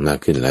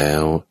ขึ้นแล้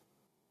ว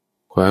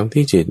ความ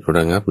ที่จิตร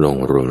ะงับลง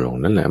รวมลง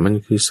นั่นแหละมัน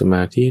คือสม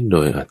าธิโด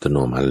ยอัตโน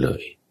มัติเล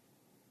ย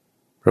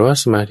เพราะว่า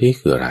สมาธิ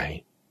คืออะไร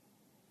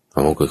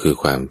ก็คือ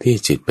ความที่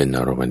จิตเป็นอ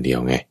ารมณ์เดียว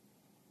ไง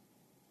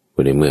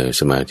ในเมื่อ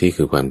สมาธิ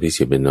คือความที่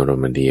จิตเป็นอารม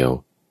ณ์เดียว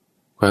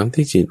ความ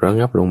ที่จิตระ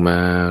งับลงมา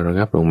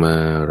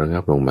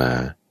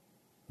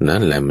นั่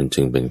นแหละมัน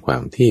จึงเป็นควา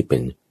มที่เป็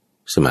น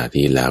สมา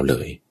ธิแล้วเล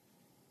ย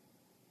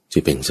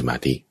ที่เป็นสมา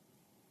ธิ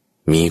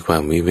มีควา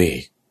มวิเว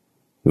ก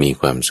มี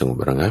ความสงบ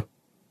ระงับ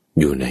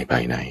อยู่ในภา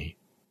ยใน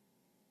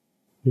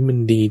นี่มัน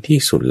ดีที่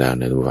สุดแล้ว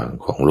ในระหว่าง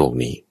ของโลก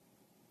นี้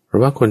เพรา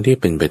ะว่าคนที่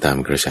เป็นไปตาม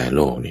กระแสโ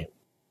ลกเนี่ย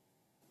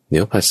เดี๋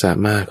ยวภาษา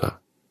มากก็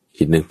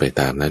คิดนึกไป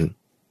ตามนั้น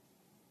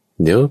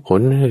เดี๋ยวผล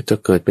จะ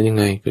เกิดเป็นยัง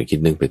ไงก็คิด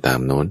นึกไปตาม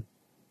โน้น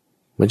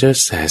มันจะ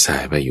แสา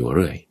ยไปอยู่เ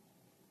รื่อย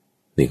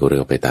นี่ก็เรีย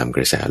กไปตามก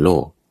ระแสโล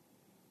ก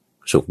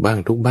สุขบ้าง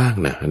ทุกบ้าง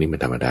นะอันนี้มั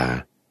นธรรมดา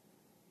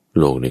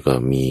โลกนี่ก็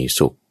มี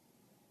สุข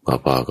พ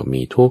อๆก็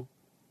มีทุกข์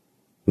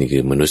นี่คื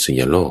อมนุษ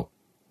ยโลก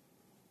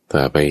ถ้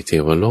าไปเท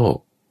วโลก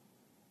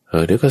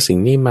เดี๋ยวก็สิ่ง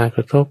นี้มาก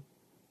ระทบ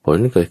ผล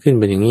เกิดขึ้น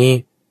เป็นอย่างนี้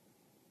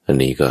อัน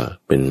นี้ก็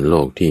เป็นโล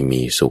กที่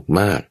มีสุข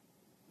มาก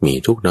มี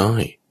ทุกข์น้อ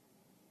ย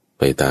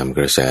ไปตามก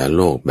ระแสโ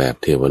ลกแบบ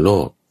เทวโล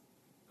ก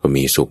ก็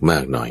มีสุขมา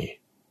กหน่อย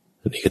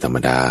อันนี้ก็ธรรม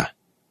ดา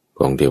ข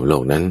องเทวโล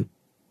กนั้น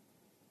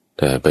แ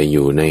ต่ไปอ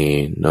ยู่ใน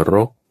นร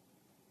ก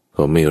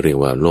ก็ไม่เรียก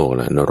ว่าโลก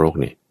ละนรก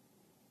เนี่ย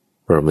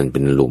เพราะมันเป็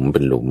นหลุม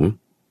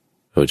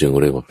เราจึง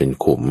เรียกว่าเป็น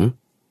ขุม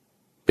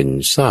เป็น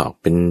ซอก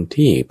เป็น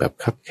ที่แบบ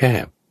คับแค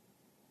บ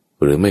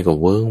หรือไม่ก็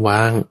เวิ้งว้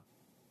าง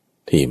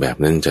ที่แบบ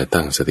นั้นจะ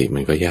ตั้งสติมั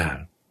นก็ยาก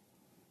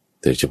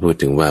แต่จะพูด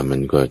ถึงว่ามั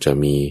นก็จะ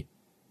มี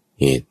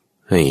เหตุ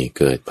ให้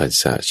เกิดผัส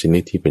สะชนิ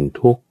ดที่เป็น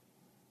ทุกข์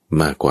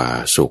มากกว่า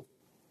สุข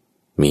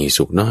มี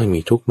สุขน้อยมี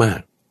ทุกข์มา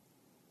ก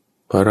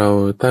พอเรา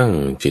ตั้ง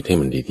จิตให้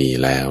มันดี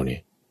ๆแล้วเนี่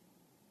ย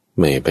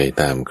ไม่ไป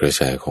ตามกระแ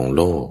สของโ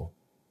ลก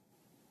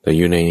แต่อ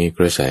ยู่ในก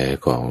ระแส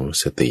ของ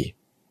สติ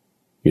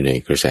อยู่ใน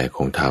กระแสข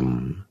องธรรม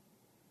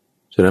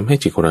จะทำให้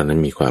จิตของเรานั้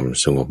นมีความ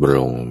สงบล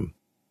ง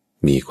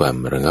มีความ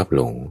ระงับ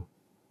ลง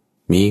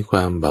มีคว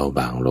ามเบาบ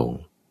างลง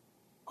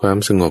ความ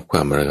สงบคว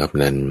ามระงับ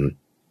นั้น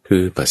คื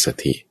อปัสสัท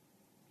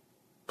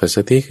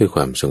ธิคือค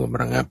วามสงบ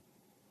ระงับ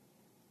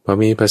พอ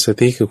มีปัสสัท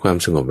ธิคือความ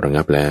สงบระ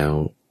งับแล้ว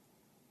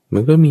มั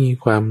นก็มี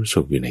ความ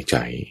สุขอยู่ในใจ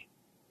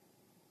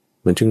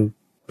มันจึง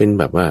เป็น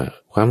แบบว่า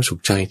ความสุ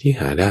ขใจที่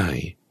หาได้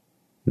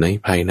ใน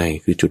ภายใน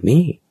คือจุด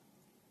นี้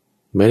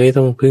ไม่ได้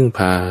ต้องพึ่งพ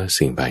า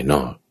สิ่งภายน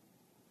อก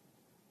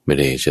ไม่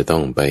ได้จะต้อ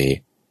งไป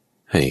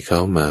ให้เขา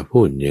มาพู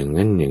ดอย่าง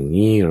นั้นอย่าง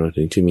นี้เรา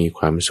ถึงจะมีค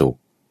วามสุข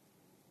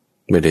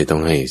ไม่ได้ต้อ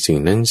งให้สิ่ง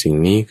นั้นสิ่ง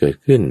นี้เกิด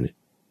ขึ้น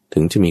ถึ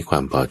งจะมีควา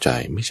มพอใจ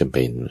ไม่จำเ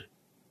ป็น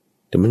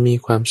แต่มันมี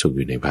ความสุขอ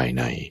ยู่ในภายใ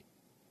น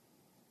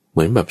เห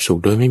มือนแบบสุข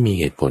โดยไม่มี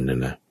เหตุผลน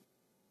ะ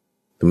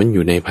แต่มันอ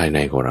ยู่ในภายใน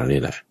ของเรา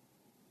นี่แหละ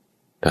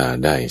ถ้า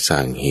ได้สร้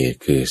างเหตุ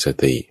คือส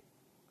ติ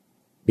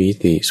ปี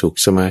ติสุข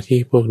สมาธิ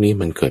พวกนี้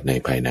มันเกิดใน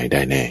ภายในไ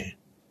ด้แน่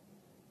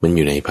มันอ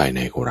ยู่ในภายใน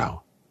ของเรา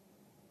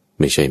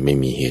ไม่ใช่ไม่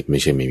มีเหตุไม่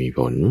ใช่ไม่มีผ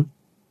ล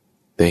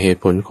แต่เหตุ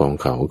ผลของ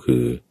เขาคื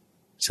อ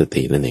ส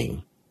ตินั่นเอง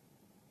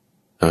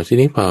เอาที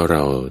นี้พอเร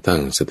าตั้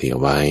งสติเอ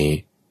าไว้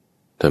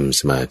ทำ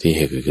สมาธิใ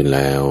ห้เกิดขึ้นแ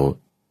ล้ว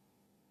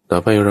ต่อ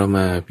ไปเราม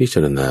าพิจ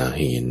ารณา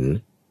เห็น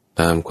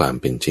ตามความ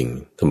เป็นจริง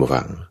ธรรม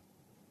ฟัง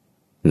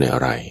ในอะ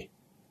ไร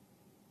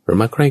เรา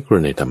มาใคร่ครว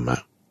ญในธรรมะ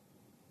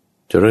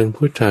เจริญ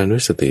พุทธานุ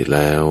สติแ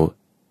ล้ว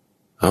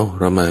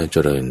เรามาเจ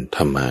ริญธ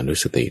รรมานุ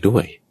สติด้ว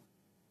ย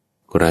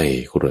ใคร่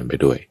ครวญไป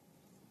ด้วย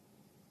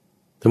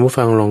ท่านผู้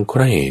ฟังลองใค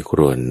ร่คร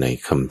วญใน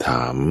คำถ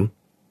าม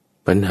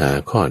ปัญหา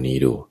ข้อนี้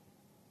ดู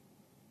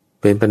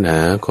เป็นปัญหา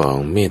ของ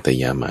เมต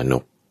ยามาน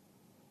พ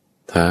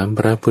ถามพ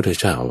ระพุทธ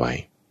เจ้าไว้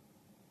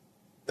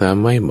ถาม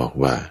ไว้บอก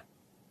ว่า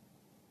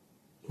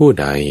ผู้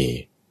ใด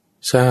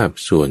ทราบ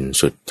ส่วน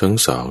สุดทั้ง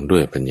สองด้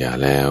วยปัญญา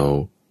แล้ว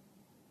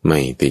ไม่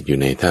ติดอยู่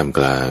ในท่ามก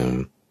ลาง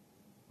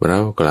เรา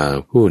กล่าว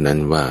ผู้นั้น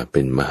ว่าเ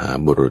ป็นมหา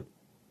บุรุษ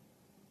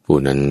ผู้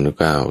นั้น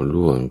ก้าว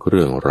ล่วงเ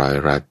รื่องร้าย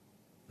รัด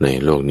ใน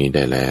โลกนี้ไ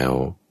ด้แล้ว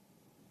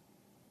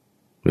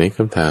ในค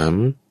ำถาม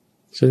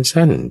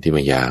สั้นๆที่ไ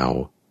ม่ยาว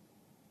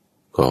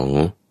ของ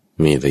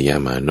เมตยา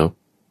มานพ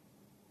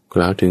ก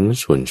ล่าวถึง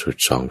ส่วนสุด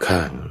สองข้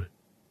าง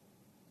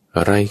อ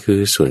ะไรคือ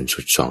ส่วนสุ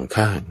ดสอง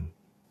ข้าง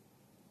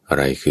อะ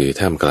ไรคือ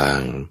ท่ามกลา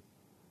ง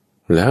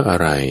แล้วอะ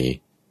ไร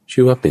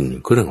ชื่อว่าเป็น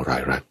เรื่องร้า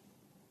ยรัด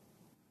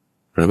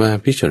เรามา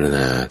พิจารณ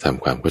าท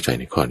ำความเข้าใจ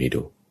ในข้อนี้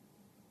ดู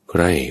ใค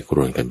ร่คร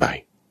วญกันไป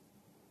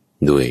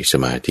ด้วยส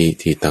มาธิ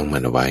ที่ตั้งมั่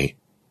นเอาไว้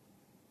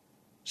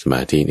สม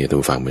าธิเนี่ยต้อ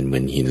งฟังมันเหมื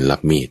อนหินรั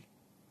บมีด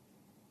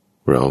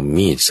เรา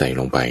มีดใส่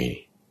ลงไป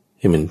ใ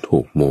ห้มันถู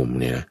กมุม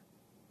เนี่ยนะ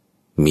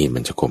มีดมั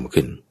นจะคม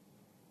ขึ้น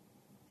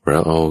เรา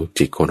เอา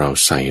จิตของเรา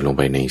ใส่ลงไ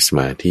ปในส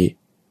มาธิ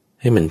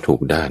ให้มันถูก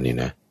ด้านเนี่ย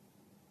นะ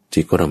จิ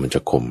ตของเรามันจ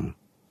ะคม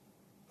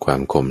ควา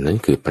มคมนั้น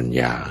คือปัญ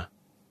ญา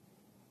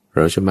เร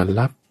าจะมา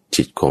รับ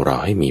จิตของเรา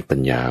ให้มีปัญ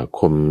ญาค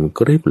มก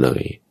ริบเล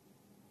ย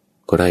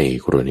ก็ได้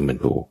ครวญให้มัน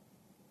ถูก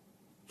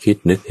คิด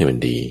นึกให้มัน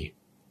ดี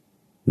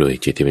โดย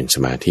จิตที่เป็นส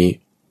มาธิ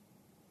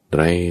ไต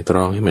รตร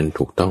องให้มัน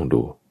ถูกต้อง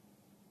ดู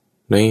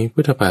ในพุ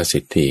ทธภาษิ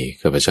ตที่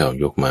ข้าพเจ้า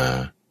ยกมา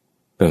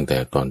ตั้งแต่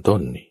ตอนต้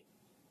นนี่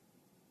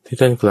ที่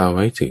ท่านกล่าวไ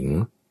ว้ถึง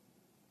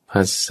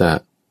ผัสสะ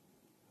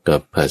กั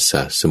บผัสส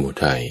ะสมุ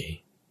ทัย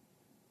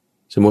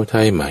สมุ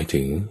ทัยหมาย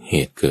ถึงเห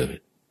ตุเกิด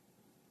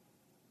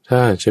ถ้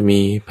าจะมี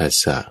ผัส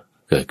สะ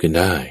เกิดขึ้น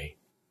ได้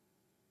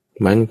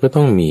มันก็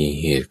ต้องมี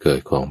เหตุเกิด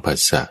ของผัส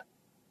สะ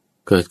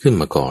เกิดขึ้น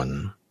มาก่อน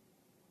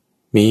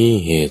มี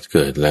เหตุเ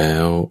กิดแล้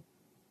ว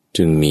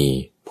จึงมี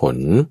ผล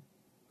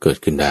เกิด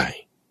ขึ้นได้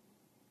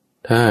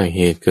ถ้าเห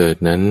ตุเกิด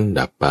นั้น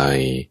ดับไป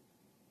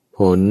ผ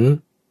ล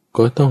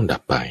ก็ต้องดั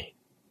บไป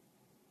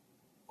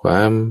คว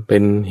ามเป็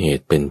นเห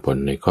ตุเป็นผล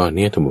ในข้อ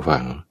นี้ท่านผู้ฟั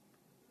ง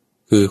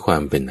คือควา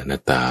มเป็นอนั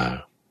ตตา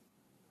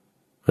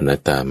อนั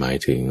ตตาหมาย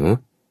ถึง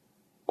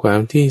ความ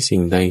ที่สิ่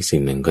งใดสิ่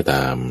งหนึ่งก็ต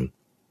าม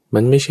มั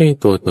นไม่ใช่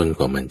ตัวตนข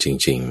องมันจ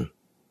ริง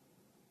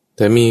ๆแ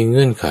ต่มีเ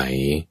งื่อนไข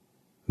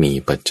มี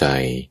ปัจจั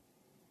ย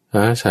อ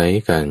าศัย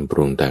การป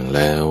รุงแต่งแ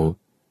ล้ว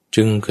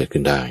จึงเกิด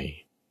ขึ้นได้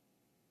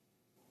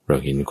เรา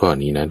เห็นข้อ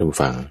นี้นะท่านผู้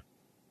ฟัง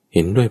เ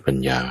ห็นด้วยปัญ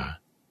ญา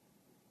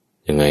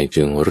ยังไง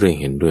จึงเรื่อง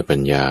เห็นด้วยปั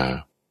ญญา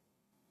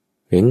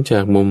เห็นจา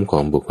กมุมขอ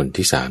งบุคคล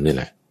ที่สามนี่แ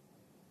หละ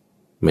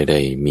ไม่ได้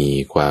มี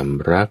ความ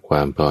รักคว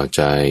ามพอใ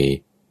จ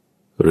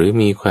หรือ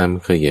มีความ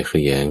ขยะแข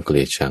ยงเก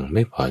ลียดชังไ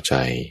ม่พอใจ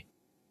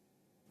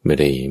ไม่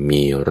ได้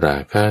มีรา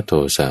คะโท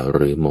สะห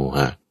รือโมห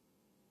ะ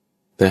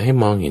แต่ให้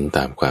มองเห็นต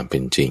ามความเป็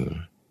นจริง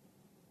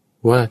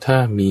ว่าถ้า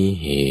มี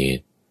เห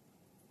ตุ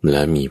แล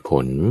ะมีผ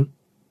ล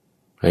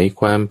ให้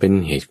ความเป็น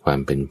เหตุความ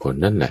เป็นผล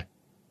นั่นแหละ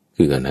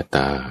คืออนัตต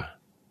า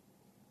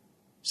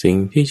สิ่ง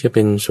ที่จะเ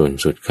ป็นส่วน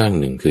สุดข้าง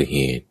หนึ่งคือเห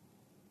ตุ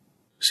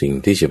สิ่ง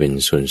ที่จะเป็น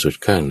ส่วนสุด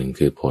ข้างหนึ่ง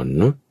คือผล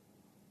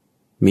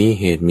มี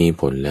เหตุมี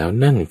ผลแล้ว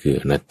นั่นคือ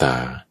อนัตตา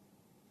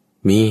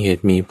มีเห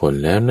ตุมีผล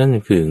แล้วนั่น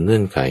คือเงื่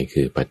อนไข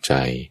คือปัจ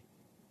จัย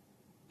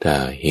ถ้า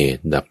เห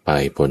ตุดับไป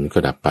ผลก็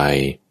ดับไป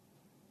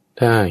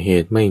ถ้าเห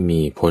ตุไม่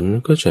มีผล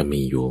ก็จะ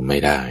มีอยู่ไม่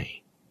ได้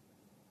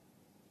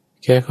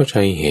แค่เข้าใจ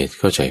เหตุ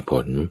เข้าใจผ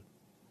ล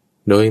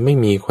โดยไม่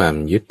มีความ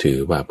ยึดถือ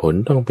ว่าผล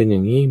ต้องเป็นอย่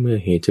างนี้เมื่อ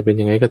เหตุจะเป็น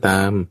ยังไงก็ต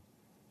าม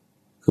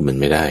คือมัน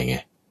ไม่ได้ไง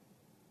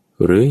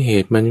หรือเห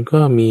ตุมันก็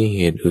มีเห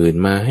ตุอื่น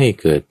มาให้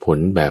เกิดผล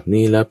แบบ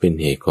นี้แล้วเป็น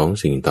เหตุของ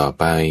สิ่งต่อ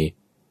ไป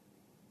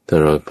แต่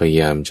เราพยา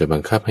ยามจะบั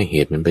งคับให้เห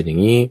ตุมันเป็นอย่า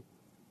งนี้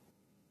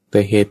แต่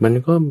เหตุมัน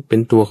ก็เป็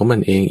นตัวของมั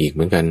นเองอีกเห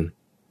มือนกัน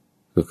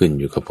ก็ขึ้น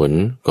อยู่กับผล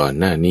ก่อน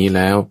หน้านี้แ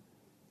ล้ว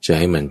จะ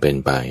ให้มันเป็น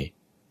ไป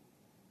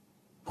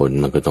ผล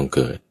มันก็ต้องเ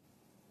กิด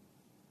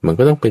มัน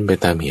ก็ต้องเป็นไป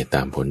ตามเหตุต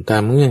ามผลตา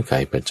มเงื่อนไข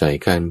ปัจจัย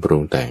การปรุ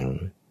งแต่ง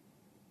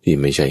ที่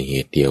ไม่ใช่เห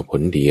ตุเดียวผ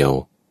ลเดียว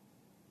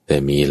แต่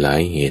มีหลา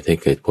ยเหตุให้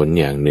เกิดผล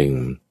อย่างหนึ่ง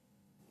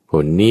ผ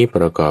ลนี้ป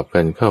ระกอบ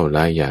กันเข้าหล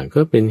ายอย่างก็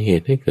เป็นเห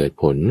ตุให้เกิด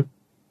ผล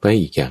ไป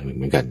อีกอย่างหนึ่งเ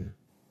หมือนกัน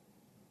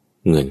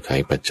เงื่อนไข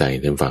ปัจจัย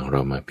เดินฝั่งเร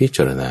ามาพิจ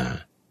ารณา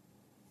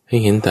ให้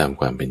เห็นตาม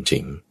ความเป็นจริ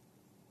ง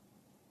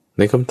ใ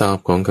นคำตอบ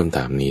ของคำถ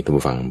ามนี้ท่าน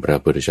ผู้ฟังพระ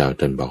พุทธเจ้า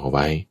ตรัสบอกเอาไ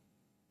ว้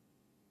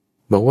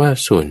บอกว่า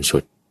ส่วนสุ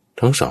ด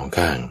ทั้งสอง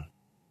ข้าง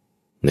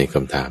ในค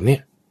ำถามเนี่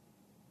ย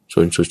ส่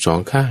วนสุดสอง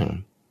ข้าง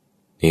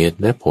เหตุ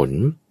และผล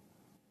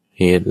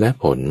เหตุและ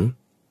ผล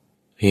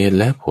เหตุ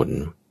และผล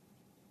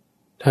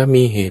ถ้า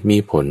มีเหตุมี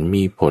ผล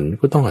มีผล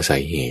ก็ต้องอาศั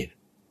ยเหตุ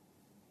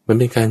มัน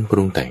เป็นการป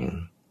รุงแต่ง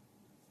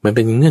มันเ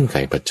ป็นเงื่อนไข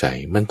ปัจจัย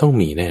มันต้อง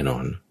มีแน่นอ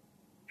น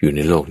อยู่ใน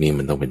โลกนี้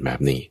มันต้องเป็นแบบ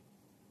นี้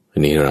อั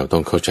นนี้เราต้อ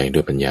งเข้าใจด้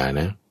วยปัญญา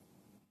นะ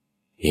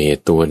เห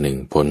ตุตัวหนึ่ง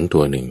ผล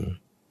ตัวหนึ่ง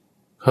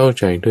เข้า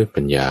ใจด้วย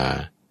ปัญญา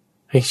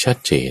ให้ชัด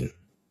เจน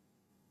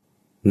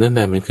นั่นแหล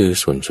ะมันคือ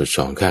ส่วนสุดส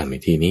องข้างใน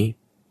ที่นี้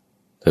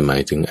แต่หมา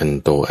ยถึงอัน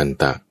โตอัน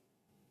ตะ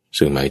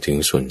ซึ่งหมายถึง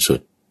ส่วนสุ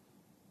ด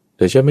แ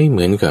ต่จะไม่เห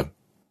มือนกับ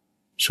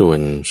ส่วน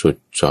สุด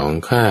สอง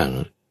ข้าง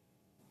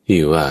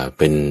ที่ว่าเ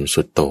ป็น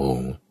สุดโต่ง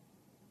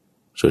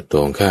สุดโ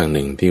ต่งข้างห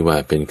นึ่งที่ว่า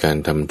เป็นการ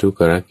ทำทุก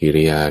ขกิ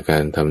ริยากา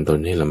รทำตน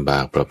ให้ลำบา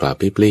กเปล่าๆ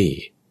ปลี้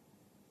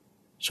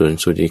ๆส่วน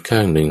สุดอีกข้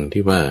างหนึ่ง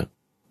ที่ว่า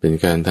เป็น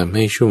การทำใ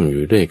ห้ชุ่มอ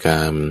ยู่ด้วยก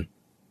าม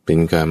เป็น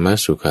กาม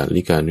สุขา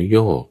ริการุโย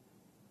ค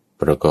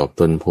ประกอบ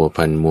ตนพัว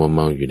พันมัวเม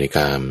าอยู่ในก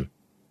าม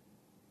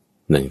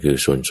นั่นคือ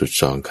ส่วนสุด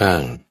สองข้า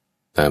ง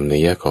ตามนั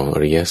ยยะของอ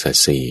ริยสัจ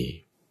สี่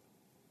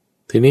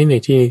ทีนี้ใน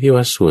ที่นี้ที่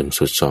ว่าส่วน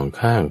สุดสอง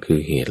ข้างคือ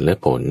เหตุและ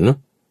ผล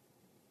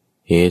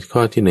เหตุข้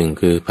อที่หนึ่ง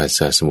คือผัสส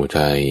ะสมุ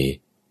ทัย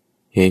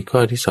เหตุข้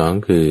อที่สอง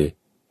คือ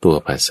ตัว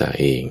ผัสสะ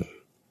เอง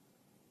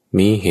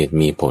มีเหตุ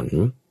มีผล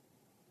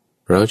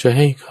เราจะใ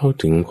ห้เข้า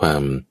ถึงควา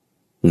ม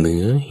เหนื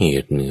อเห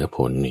ตุเหนือผ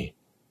ลนี่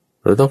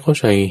เราต้องเข้า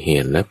ใจเห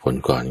ตุและผล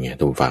ก่อนไง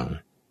ทุกฝัง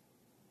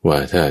ว่า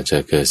ถ้าจะ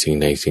เกิดสิ่ง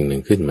ใดสิ่งหนึ่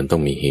งขึ้นมันต้อ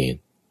งมีเหตุ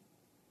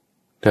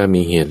ถ้า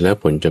มีเหตุแล้ว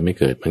ผลจะไม่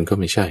เกิดมันก็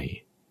ไม่ใช่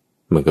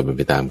มันก็เป็นไ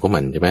ปตามของ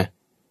มันใช่ไหม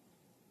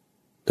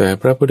แต่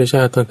พระพุทธเจ้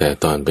าตั้งแต่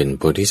ตอนเป็นโ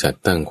พธิสัต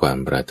ว์ตั้งความ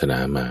ปรารถนา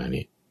มา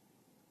นี่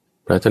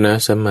ปรารถนา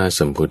สัมมา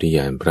สัมพุทธิญ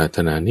าณปรารถ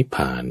นานิพพ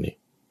านนี่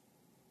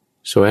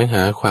แสวงห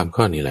าความ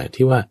ข้อนี้แหละ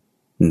ที่ว่า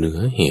เหนือ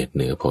เหตุเ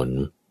หนือผล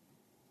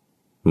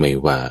ไม่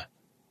ว่า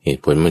เห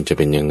ตุผลมันจะเ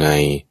ป็นยังไง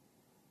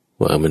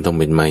ว่ามันต้อง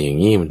เป็นมาอย่าง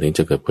นี้มันถึงจ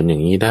ะเกิดผลอย่า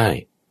งนี้ได้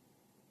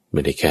ไ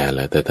ม่ได้แค่แ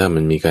ล้วแต่ถ้ามั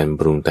นมีการ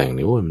ปรุงแต่ง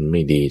นี่ว่ามันไ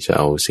ม่ดีจะเ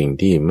อาสิ่ง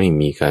ที่ไม่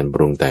มีการป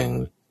รุงแต่ง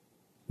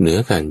เหนือ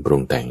การปรุ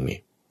งแต่งนี่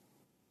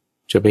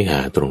จะไปหา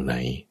ตรงไหน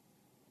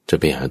จะ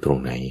ไปหาตรง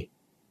ไหน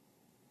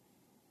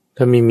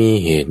ถ้าไม่มี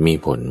เหตุมี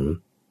ผล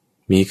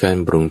มีการ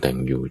ปรุงแต่ง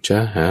อยู่จะ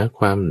หาค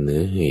วามเหนื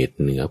อเหตุ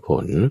เหนือผ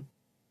ล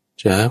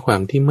จะหาควา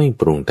มที่ไม่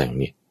ปรุงแต่ง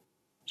เนี่ย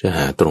จะห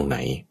าตรงไหน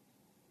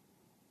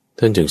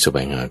ท่านจึงแสว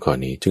งหาข้อ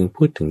นี้จึง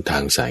พูดถึงทา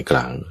งสายกล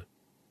าง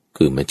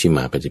คือมัชฌิม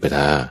าปฏิปท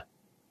า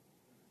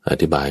อ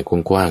ธิบายก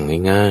ว้าง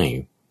ๆง่าย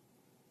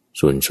ๆ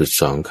ส่วนสุด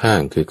สองข้า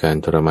งคือการ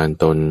ทรมาน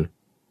ตน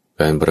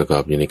การประกอ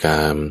บอยู่ในก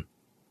าม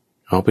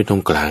เอาไปตร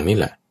งกลางนี่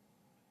แหละ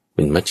เ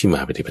ป็นมัชฌิมา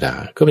ปฏิปทา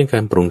ก็เป็นกา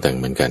รปรุงแต่ง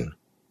เหมือนกัน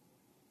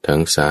ทั้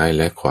งซ้ายแ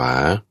ละขวา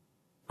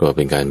ก็เ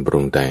ป็นการปรุ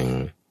งแต่ง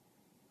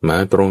มา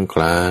ตรงก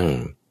ลาง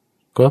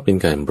ก็เป็น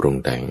การปรุง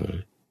แต่ง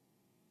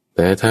แ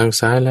ต่ทาง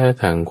ซ้ายและ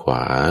ทางขว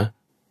า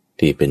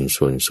ที่เป็น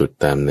ส่วนสุด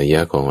ตามนัยย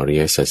ะของอริ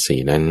ยสัจ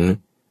สี่นั้น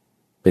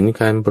เป็น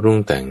การปรุง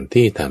แต่ง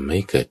ที่ทำให้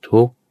เกิด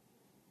ทุกข์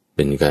เ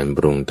ป็นการป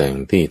รุงแต่ง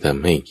ที่ท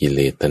ำให้กิเล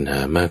สตัณหา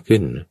มาก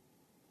ขึ้น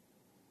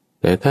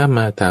แต่ถ้าม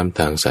าตามท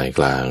างสายก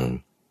ลาง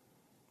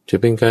จะ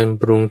เป็นการ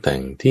ปรุงแต่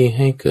งที่ใ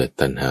ห้เกิด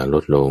ตัณหาล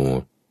ดลง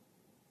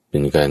เป็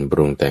นการป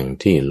รุงแต่ง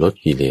ที่ลด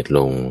กิเลสล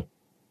ง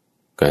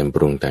การป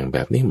รุงแต่งแบ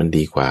บนี้มัน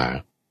ดีกว่า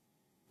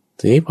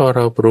ทีนี้พอเร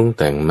าปรุง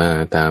แต่งมา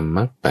ตามม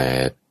รรคแป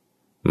ด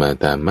มา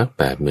ตามมรรคแ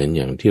ปดเหมือนอ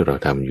ย่างที่เรา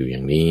ทำอยู่อย่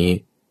างนี้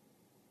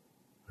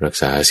รัก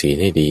ษาศีล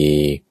ให้ดี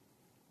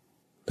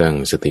ตั้ง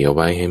สติเอาไ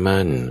ว้ให้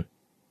มั่น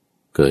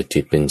เกิดจิ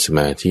ตเป็นสม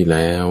าธิแ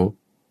ล้ว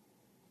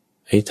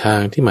ไอ้ทา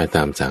งที่มาต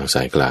ามทางส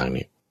ายกลางเ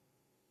นี่ย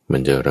มั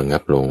นจะระงั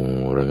บลง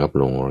ระงับ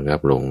ลงระงั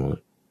บลง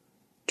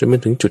จนมา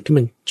ถึงจุดที่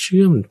มันเ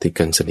ชื่อมติด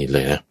กันสนิทเล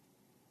ยนะ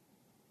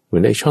เหมือ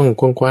นไอ้ช่อง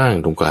กว้าง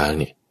ๆตรงกลาง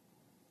เนี่ย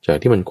จาก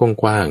ที่มันก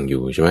ว้างๆอ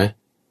ยู่ใช่ไหม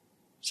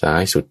ซ้า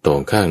ยสุดโต่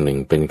งข้างหนึ่ง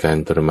เป็นการ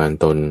ทรมาน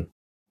ตน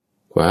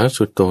ขวา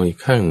สุดโต่งอีก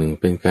ข้างหนึ่ง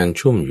เป็นการ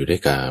ชุ่มอยู่ด้ว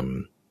ยกาม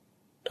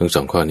ทั้งส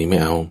องข้อนี้ไม่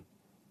เอา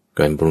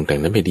การปรุงแต่ง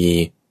นั้นไม่ดี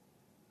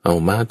เอา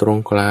มาตรง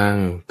กลาง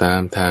ตา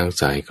มทาง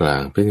สายกลา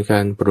งเป็นกา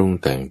รปรุง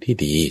แต่งที่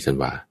ดีสัน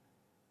ว่า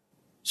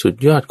สุด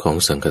ยอดของ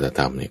สังคตธ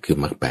รรมเนี่ยคือ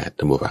มรรคแปด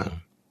ท่านผู้ฟัง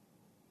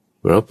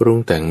เราปรุง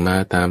แต่งมา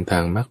ตามทา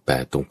งมรรคแป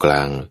ดตรงกล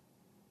าง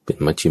เป็น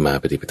มัชฌิมา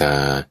ปฏิปทา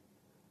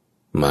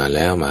มาแ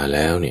ล้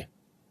วเนี่ย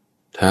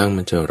ทาง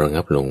มันจะระ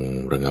งับลง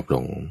ระงับล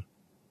ง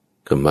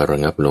คำว่าระ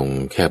งับลง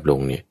แคบลง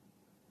เนี่ย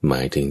หม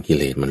ายถึงกิเ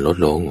ลสมันลด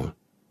ลง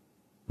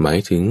หมาย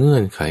ถึงเงื่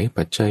อนไข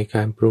ปัจจัยก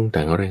ารปรุงแ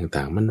ต่งอะไร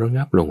ต่างๆมันระ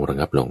งับลงระ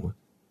งับลง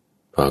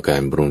พอกา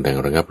รปรุงแต่ง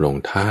ระงับลง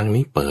ทาง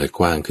นี้เปิด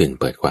กว้างขึ้น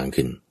เปิดกว้าง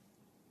ขึ้น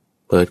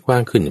เปิดกว้า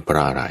งขึ้นเพร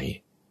าะอะไร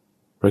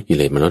เพราะกิเ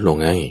ลสมันลดลง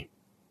ไง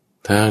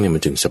ทางเนี่ยมั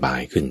นจึงสบา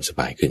ยขึ้นส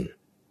บายขึ้น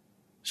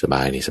สบ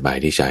ายนี่สบาย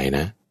ที่ใจน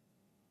ะ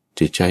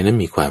จิตใจนั้น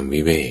มีความ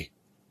วิเวก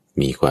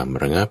มีความ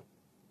ระงับ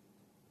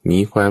มี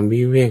ความ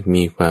วิเวก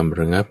มีความ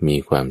ระงับมี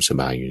ความส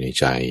บายอยู่ใน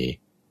ใจ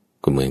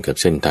ก็เหมือนกับ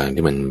เส้นทาง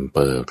ที่มันเ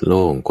ปิดโ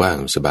ล่งกว้าง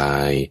สบา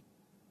ย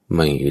ไ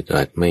ม่อึด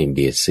อัดไม่เ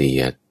บียดเสี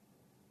ยด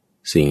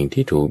สิ่ง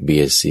ที่ถูกเบี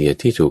ยดเสียด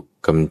ที่ถูก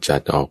กำจั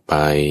ดออกไป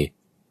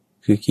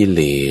คือกิเ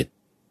ลส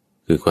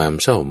คือความ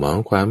เศร้าหมอง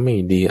ความไม่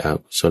ดีอ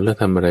กุศล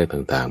ธรรมอะไร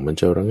ต่างๆมัน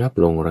จะระงับ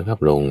ลงระงับ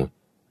ลง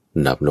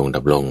ดับลง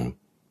ดับลง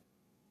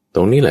ต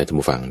รงนี้แหละท่าน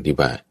ผู้ฟังที่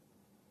ว่า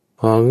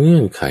พอเงื่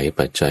อนไข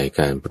ปัจจัยก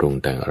ารปรุง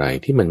แต่งอะไร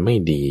ที่มันไม่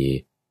ดี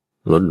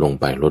ลดลง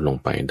ไปลดลง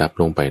ไปดับ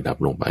ลงไปดับ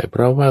ลงไปเพ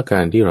ราะว่ากา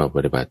รที่เราป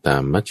ฏิบัติตา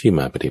มมัชฌิม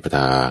าปฏิปท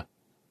า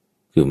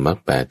คือมรรค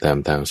แปดตาม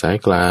ทางสาย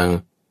กลาง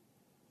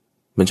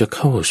มันจะเ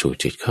ข้าสู่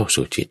จิตเข้า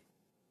สู่จิต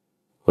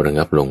ระ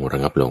งับลงระ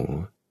งับลง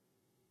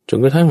จน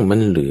กระทั่งมั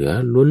นเหลือ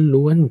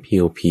ล้วนๆเ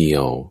พีย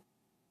ว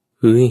ๆ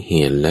คือเห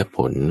ตุและผ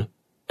ล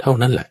เท่า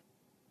นั้นแหละ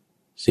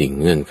สิ่ง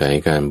เงื่อนไข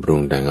การปรุ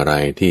งแต่งอะไร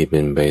ที่เป็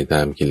นไปต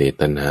ามกิเลส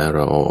ตัณหาเร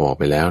าเอาออก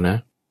ไปแล้วนะ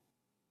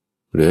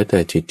เหลือแต่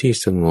จิตที่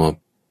สงบ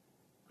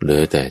เหลื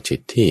อแต่จิ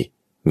ตที่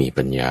มี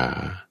ปัญญา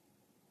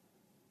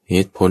เห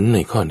ตุผลใน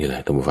ข้อนี้แหล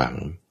ะท่านผู้ฟัง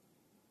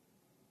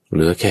เห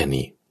ลือแค่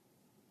นี้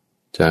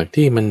จาก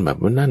ที่มันแบบ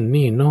ว่านั่น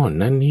นี่โน่น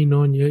นั่นนี่โ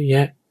น่นเยอะแย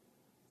ะ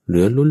เหลื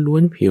อล้ว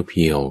นๆเ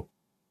พียว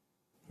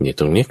ๆเนี่ย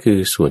ตรงนี้คือ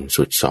ส่วน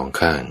สุดสอง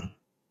ข้าง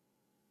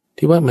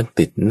ที่ว่ามัน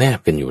ติดแนบ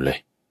กันอยู่เลย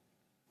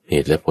เห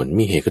ตุและผล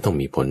มีเหตุก็ต้อง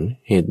มีผล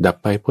เหตุดับ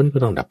ไปผลก็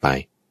ต้องดับไป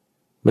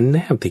มันแน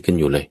บติดกัน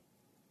อยู่เลย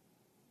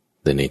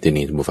แต่ในที่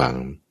นี้ท่านผู้ฟัง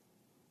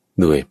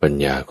ด้วยปัญ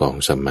ญาของ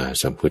สัมมา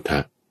สัมพุทธะ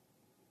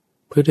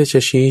เพื่อที่จะ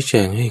ชี้แจ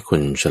งให้ค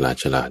นฉลา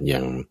ดอย่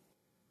าง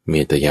เม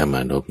ตยาม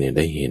านพเนี่ยไ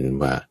ด้เห็น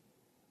ว่า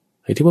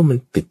ไอ้ที่ว่ามัน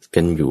ติด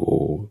กันอยู่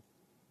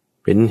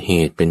เป็นเห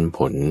ตุเป็นผ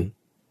ล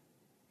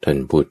ท่าน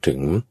พูดถึง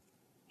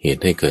เห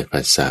ตุให้เกิด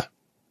ผัสสะ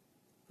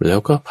แล้ว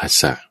ก็ผัส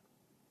สะ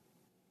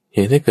เห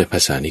ตุให้เกิดผั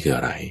สสะนี่คืออ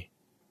ะไร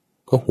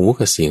ก็หู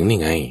กับเสียงนี่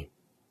ไง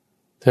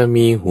ถ้า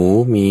มีหู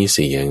มีเ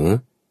สียง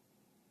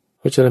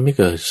ก็จะไม่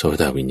เกิดโส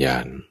ตวิญญา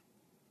ณ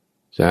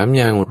สามอ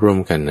ย่างรวม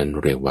กันนั้น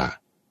เรียกว่า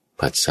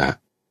ผัสสะ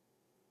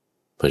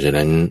เพราะฉะ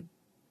นั้น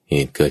เห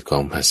ตุเกิดขอ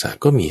งผัสสะ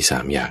ก็มีสา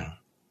มอย่าง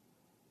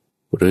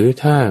หรือ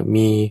ถ้า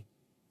มี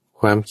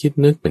ความคิด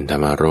นึกเป็นธร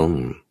รมารม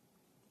ณ์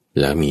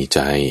แล้วมีใ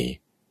จ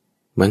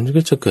มัน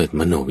ก็จะเกิด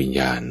มโนวิญ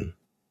ญาณ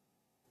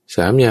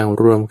 3อย่าง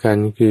รวมกัน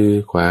คือ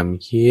ความ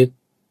คิด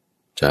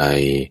ใจ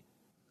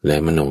และ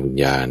มโนวิญ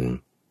ญาณ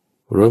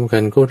รวมกั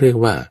นก็เรียก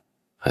ว่า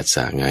ผัสส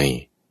ะไง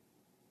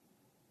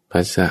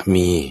ผัสสะ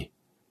มี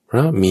เพร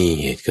าะมี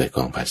เหตุเกิดข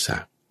องผัสสะ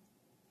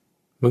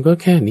มันก็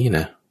แค่นี้น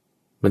ะ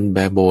มันแบ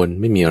โบน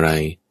ไม่มีอะไร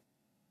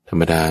ธรร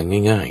มดา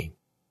ง่าย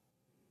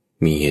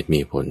ๆมีเหตุมี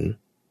ผล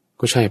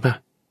ก็ใช่ปะ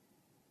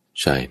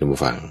ใช่ท่านผู้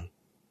ฟัง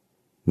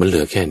มันเหลื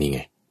อแค่นี้ไ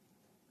ง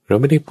เรา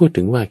ไม่ได้พูด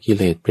ถึงว่ากิเ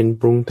ลสเป็น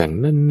ปรุงแต่ง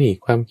นั่นนี่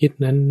ความคิด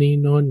นั้นนี่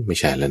โน้นไม่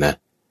ใช่แล้วนะ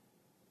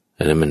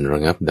อันนั้นมันระ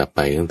งับดับไป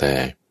ตั้งแต่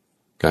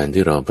การ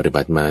ที่เราปฏิ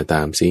บัติมาต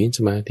ามศีลส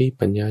มาธิ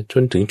ปัญญาจ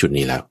นถึงจุด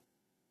นี้แล้ว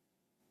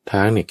ท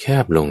างเนี่ยแค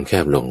บล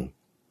ง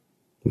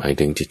หมาย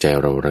ถึงจิตใจ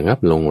เราระงับ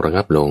ล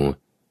ง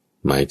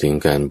หมายถึง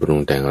การปรุง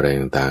แต่งอะไร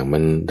ต่างๆมั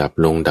นดับ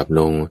ลง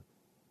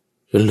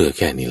จนเหลือแ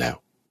ค่นี้แล้ว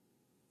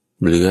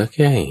เหลือแ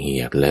ค่เห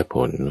ตุและผ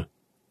ล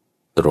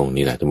ตรง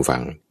นี้แหละท่านผู้ฟั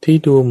งที่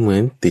ดูเหมือ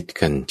นติด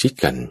กันชิด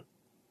กัน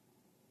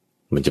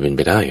มันจะเป็นไ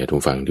ปได้อะท่าน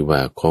ผู้ฟังที่ว่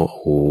าเขา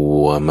หั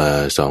วมา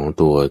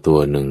2ตัว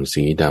หนึ่ง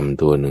สีด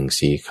ำตัวหนึ่ง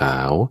สีขา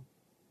ว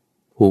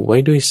ผูกไว้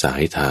ด้วยสา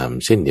ยฐาน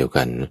เส้นเดียว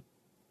กัน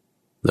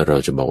แล้วเรา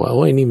จะบอกว่าโ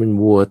อ้ยนี่มัน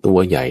วัวตัว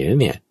ใหญ่นะ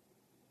เนี่ย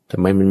ทำ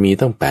ไมมันมี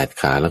ตั้ง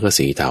8ขาแล้วก็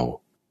สีเทา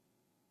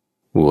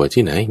วัว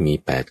ที่ไหนมี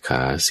8ข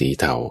าสี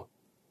เทา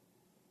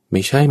ไ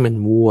ม่ใช่มัน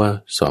วัว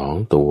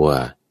2ตัว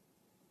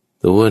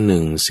ห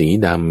นึ่งสี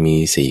ดำมี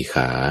4ข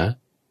า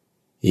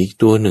อีก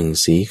ตัวหนึ่ง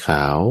สีข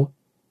าว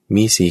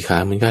มี4ขา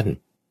เหมือนกัน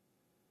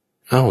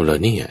เอ้าเหรอ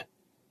เนี่ย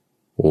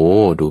โอ้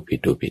ดูผิด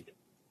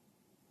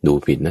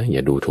นะอย่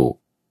าดูถูก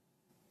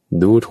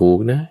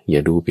นะอย่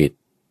าดูผิด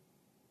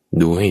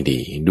ดูให้ดี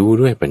ดู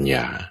ด้วยปัญญ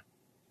า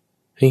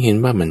ให้เห็น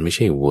ว่ามันไม่ใ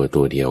ช่วัว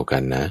ตัวเดียวกั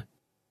นนะ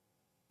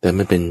แต่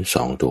มันเป็น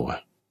2ตัว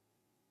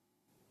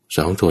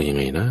ยัง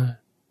ไงนะ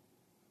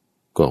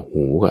ก็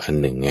หูก็อัน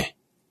หนึ่งไง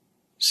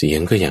เสียง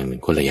ก็อย่างหนึ่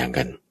งคนละอย่าง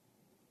กัน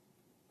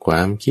คว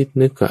ามคิด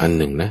นึกก็อัน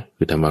หนึ่งนะ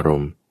คือธรรมาร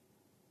มณ์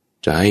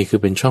ใจคือ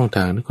เป็นช่องท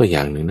างนั่นก็อ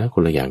ย่างหนึ่งนะค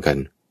นละอย่างกัน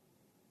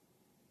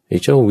ไอ้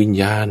เจ้าวิญ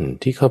ญาณ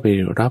ที่เข้าไป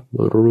รับ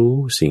รู้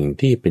สิ่ง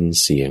ที่เป็น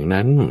เสียง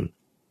นั้น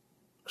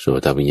โส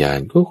ตวิญญาณ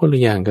ก็คนล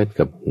ะอย่างกัน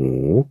กับหู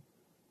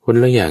คน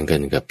ละอย่างกั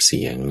นกับเ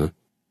สียง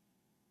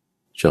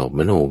จบม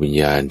โนวิญ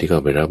ญาณที่เข้า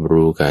ไปรับ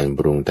รู้การป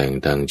รุงแต่ง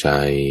ทางใจ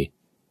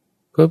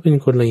ก็เป็น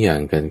คนละอย่า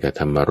งกันกับ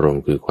ธรรมารม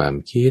ณ์คือความ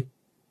คิด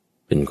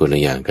เป็นคนละ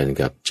อย่างกัน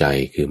กับใจ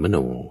คือมโน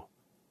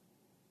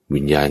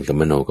วิญญาณกับ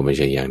มโนก็ไม่ใ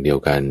ช่อย่างเดียว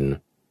กัน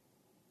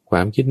คว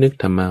ามคิดนึก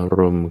ธรรมาร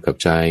มณ์กับ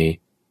ใจ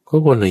ก็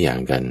คนละอย่า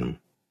งกัน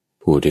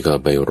ผู้ที่เข้า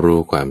ไปรู้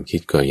ความคิ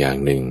ดก็อย่าง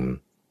หนึ่ง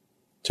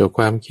เจ้าค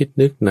วามคิด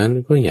นึกนั้น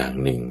ก็อย่าง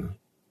หนึ่ง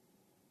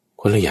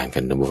คนละอย่างกั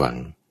นนะผู้ฟัง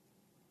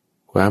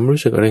ความรู้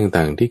สึกอะไร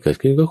ต่างๆที่เกิด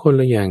ขึ้นก็คน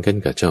ละอย่างกัน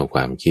กับเจ้าคว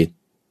ามคิด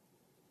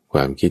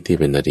ที่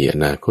เป็นอดีตอ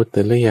นาคตแ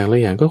ต่ละอ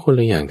ย่างก็คน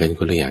ละอย่างกั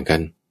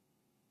น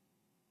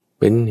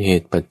เป็นเห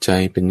ตุปัจจั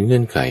ยเป็นเงื่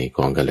อนไขข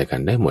องกันและกั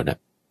นได้หมดอ่ะ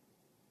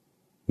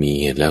มี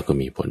เหตุแล้วก็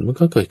มีผลมัน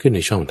ก็เกิดขึ้นใน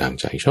ช่องทาง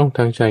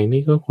ใจ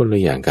นี่ก็คนล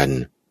ะอย่างกัน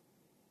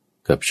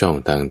กับช่อง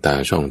ทางตา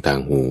ช่องทาง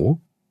หู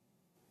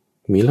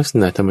มีลักษ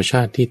ณะธรรมช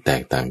าติที่แต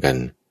กต่างกัน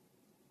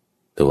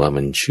แต่ว่า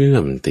มันเชื่อ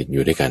มติดอ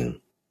ยู่ด้วยกัน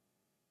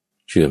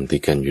อ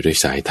ยู่ด้วย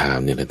สายฐาน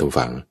เนี่ยแหละท่าน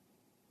ฟัง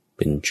เ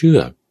ป็นเชือ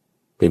ก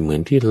เป็นเหมือ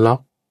นที่ล็อก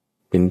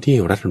เป็นที่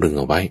รัดรึง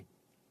เอาไว้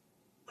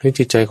ให้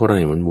จิตใจของเรา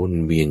เนี่ยมันวน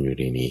เวียนอยู่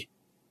ในนี้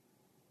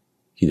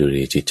คิดดู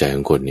ดิจิตใจข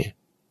องคนเนี่ย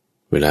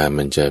เวลา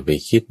มันจะไป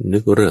คิดนึ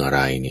กเรื่องอะไ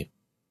รเนี่ย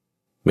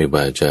ไม่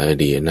ว่าจะอ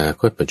ดีตอนา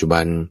คตปัจจุ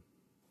บัน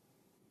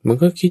มัน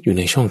ก็คิดอยู่ใ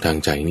นช่องทาง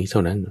ใจนี้เท่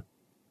านั้น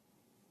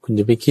คุณ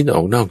จะไปคิดอ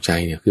อกนอกใจ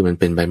เนี่ยคือมัน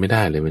เป็นไปไม่ไ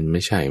ด้เลยมันไ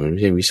ม่ใช่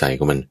วิสัยข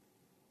องมัน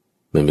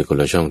เป็นคน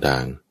ละช่องทา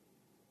ง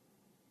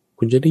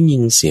คุณจะได้ยิ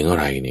นเสียงอะ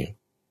ไรเนี่ย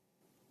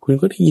คุณ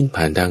ก็ได้ยิน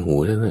ผ่านทางหู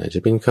เท่านั้นอาจจ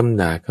ะเป็นค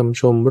ำด่าคำ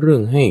ชมเรื่อ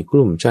งให้ก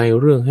ลุ่มใจ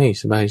เรื่องให้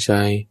สบายใจ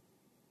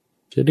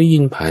จะได้ยิ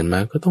นผ่านมา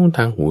ก็ต้องท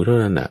างหูเท่า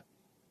นั้นอ่ะ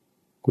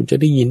คุณจะ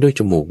ได้ยินด้วยจ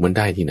มูกมันไ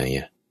ด้ที่ไหน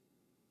อ่ะ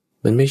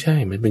มันไม่ใช่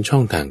มันเป็นช่อ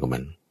งทางของมั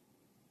น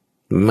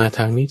มาท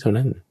างนี้เท่า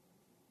นั้น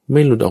ไ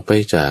ม่หลุดออกไป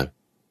จาก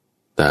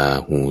ตา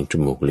หูจ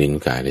มูกลิ้น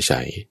กายและใจ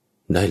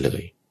ได้เล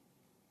ย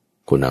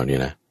คุณเอาเนี่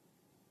ยนะ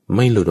ไ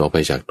ม่หลุดออกไป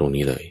จากตรง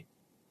นี้เลย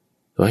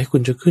ต่อให้คุ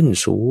ณจะขึ้น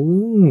สู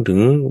งถึง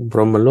พ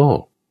รหมโลก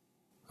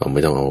เอาไม่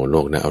ต้องเอาโล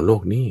กนะเอาโล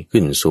กนี้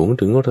ขึ้นสูง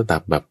ถึงระดั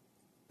บแบบ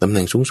ตำแห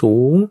น่งสู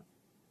ง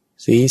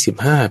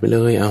45ไปเล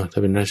ยเอาถ้า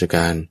เป็นราชก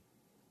าร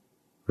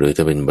หรือจ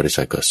ะเป็นบริ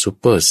ษัทก็ซู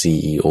เปอร์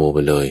CEO ไป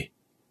เลย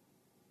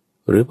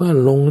หรือว่า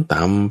ลง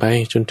ต่ำไป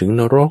จนถึง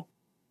นรก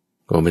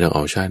ก็ไม่ต้องเอ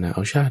าชาตินะเอ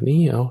าชาติ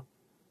นี้เอา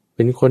เ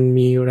ป็นคน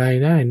มีราย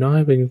ได้น้อย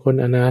เป็นคน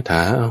อนาถ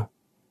าเอา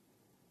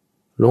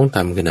ลง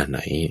ต่ำขนาดไหน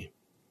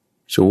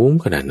สูง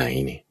ขนาดไหน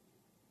นี่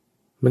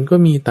มันก็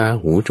มีตา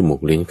หูจมู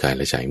กลิ้นกายแ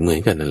ละใจเหมือ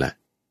นกันนั่นแหละ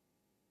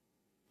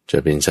จะ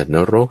เป็นสัตว์น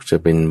รกจะ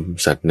เป็น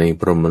สัตว์ใน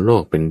พรหมโล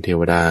กเป็นเท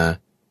วดา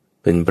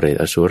เป็นเปรต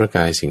อสุรก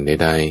ายสิ่งใ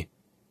ด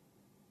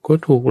ๆก็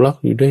ถูกล็อก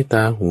อยู่ด้วยต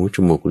าหูจ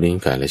มูกลิ้น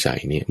กายและใจ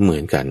นี่เหมื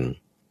อนกัน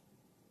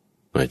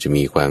อาจจะ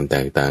มีความแต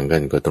กต่างกั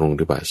นก็ตรง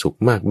ที่ว่าสุข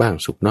มากบ้าง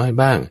สุขน้อย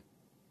บ้าง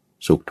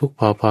สุขทุกข์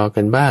พอๆ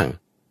กันบ้าง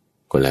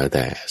ก็แล้วแ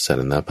ต่สถ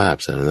านภาพ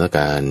สถานก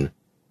ารณ์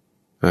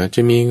อาจจ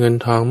ะมีเงิน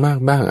ทองมาก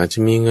บ้างอาจจะ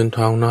มีเงินท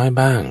องน้อย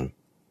บ้าง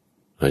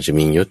อาจจะ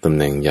มียศตำแ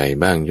หน่งใหญ่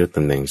บ้างยศต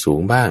ำแหน่งสู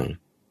งบ้าง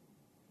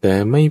แต่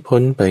ไม่พ้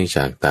นไปจ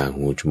ากตา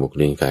หูจมูก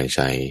ลิ้นกายใจ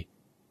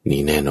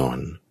นี้แน่นอน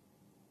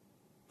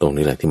ตรง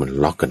นี้แหละที่มัน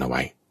ล็อกกันเอาไ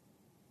ว้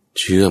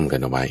เชื่อมกั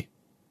นเอาไว้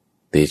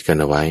ติดกัน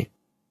เอาไว้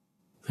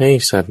ให้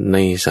สัตว์ใน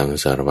สัง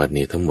สารวัฏ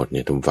นี้ทั้งหมดเ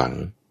นี่ยทุกฝัง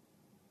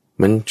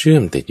มันเชื่อ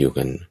มติดอยู่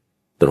กัน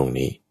ตรง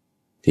นี้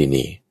ที่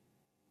นี่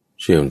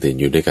เชื่อมติด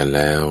อยู่ด้วยกันแ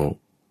ล้ว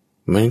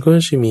มันก็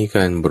จะมีก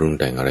ารปรุง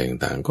แต่งอะไร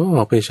ต่างๆก็อ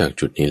อกไปจาก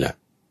จุดนี้แหละ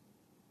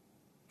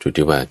จุด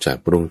ที่ว่าจาก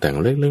ปรุงแต่ง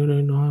เล็ก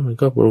ๆน้อยๆมัน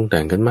ก็ปรุงแต่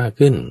งกันมาก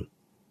ขึ้น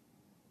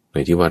ใน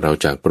ที่ว่าเรา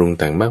จากปรุง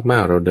แต่งมา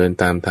กๆเราเดิน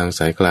ตามทางส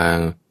ายกลาง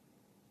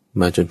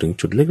มาจนถึง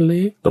จุดเ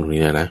ล็กๆตรง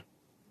นี้นะ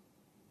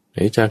ใน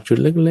จากจุด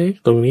เล็ก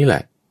ๆตรงนี้แหล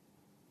ะ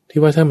ที่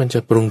ว่าถ้ามันจะ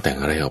ปรุงแต่ง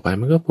อะไรออกไป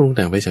มันก็ปรุงแ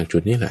ต่งไปจากจุ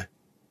ดนี้แหละ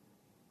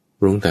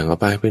ปรุงแต่งออก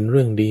ไปเป็นเ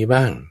รื่องดี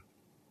บ้าง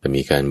แต่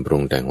มีการปรุ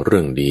งแต่งเรื่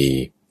องดี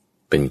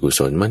เป็นกุศ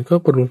ลมันก็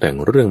ปรุงแต่ง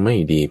เรื่องไม่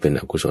ดีเป็น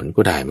อกุศล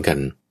ก็ได้เหมือนกัน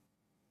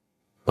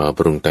พอป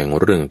รุงแต่ง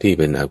เรื่องที่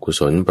เป็นอกุ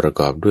ศลประ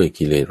กอบด้วย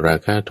กิเลสรา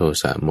คะโท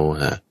สะโม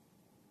หะ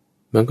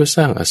มันก็ส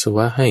ร้างอาสว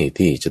ะให้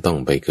ที่จะต้อง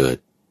ไปเกิด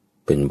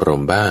เป็นพรห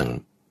มบ้าง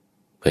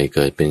ไปเ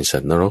กิดเป็นสั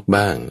ตว์นรก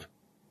บ้าง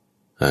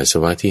อาส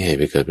วะที่ให้ไ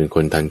ปเกิดเป็นค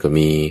นทันก็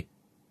มี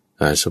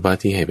อาสวะ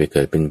ที่ให้ไปเ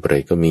กิดเป็นเปร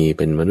ตก็มีเ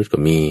ป็นมนุษย์ก็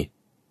มี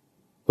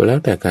ก็แล้ว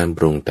แต่การป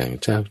รุงแต่ง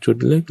จากจุด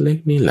เล็ก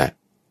ๆนี่แหละ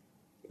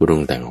ปรุ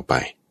งแต่งออกไป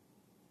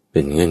เป็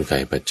นเงื่อนไข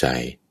ปัจจัย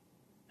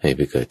ให้ไป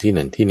เกิดที่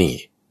นั่นที่นี่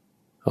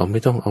เอาไม่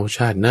ต้องเอาช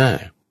าติหน้า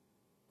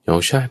เอา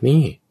ชาติ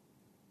นี้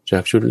จา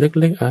กจุดเ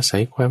ล็กๆอาศั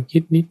ยความคิ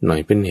ดนิดหน่อ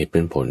ยเป็นเหตุเป็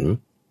นผล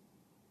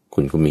คุ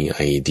ณก็มีไ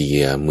อเดี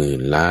ยหมื่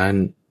นล้าน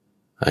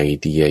ไอ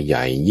เดียให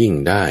ญ่ยิ่ง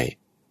ได้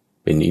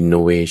เป็นอินโน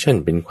เวชัน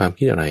เป็นความ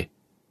คิดอะไร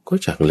ก็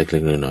จากเล็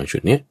กๆน้อยๆจุ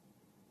ดเนี้ย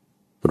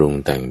ปรุง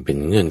แต่งเป็น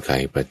เงื่อนไข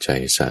ปัจจัย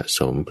สะส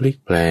มพลิก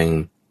แปลง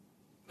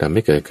ทำใ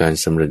ห้เกิดการ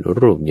สำเร็จ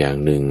รูปอย่าง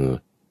หนึ่ง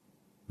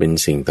เป็น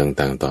สิ่ง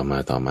ต่างๆต่อ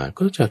มา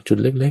ก็จากจุด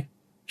เล็ก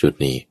ๆจุด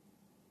นี้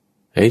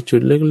ไอ้จุ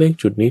ดเล็ก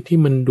ๆจุดนี้ที่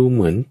มันดูเ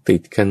หมือนติ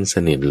ดกันส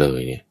นิทเลย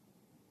เนี่ย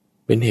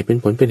เป็นเหตุเป็น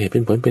ผลเป็นเหตุเ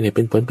ป็นผลเป็นเหตุเ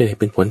ป็นผลเป็นเหตุ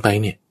เป็นผลไป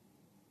เนี่ย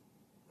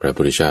พระ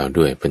พุทธเจ้า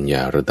ด้วยปัญญ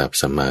าระดับ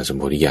สัมมาสัม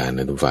โพธิญาณน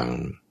ะทุกฝัง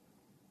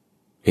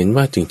เห็น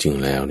ว่าจริง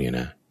ๆแล้วเนี่ย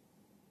นะ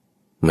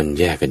มัน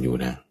แยกกันอยู่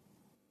นะ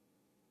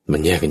มัน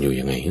แยกกันอยู่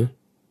ยังไง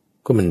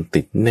ก็มัน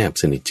ติดแนบ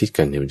สนิทชิด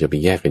กันเนี่ยมันจะไป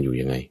แยกกันอยู่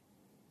ยังไง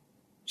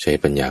ใช้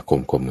ปัญญาค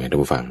มๆไงทุ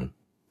กฝัง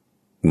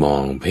มอ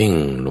งเพ่ง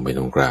ลงไปต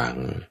รงกลาง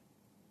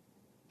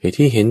เหตุ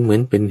ที่เห็นเหมือ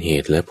นเป็นเห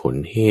ตุและผล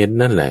เหตุ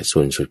นั่นแหละส่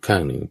วนสุดข้า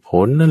งหนึ่งผ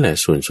ลนั่นแหละ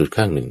ส่วนสุด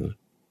ข้างหนึ่ง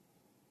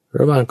ร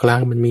ะหว่างกลา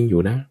งมันมีอ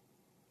ยู่นะ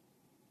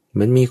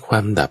มันมีควา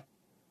มดับ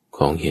ข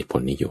องเหตุผ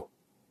ลนี้อยู่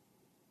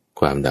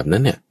ความดับนั้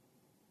นเนี่ย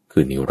คื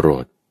อนิโร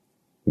ธ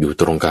อยู่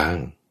ตรงกลาง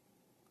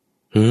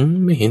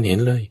ไม่เห็น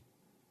เลย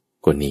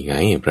ก็นี่ไง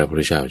พระพุท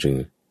ธเจ้าจึง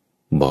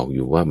บอกอ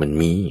ยู่ว่ามัน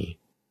มี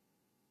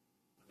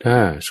ถ้า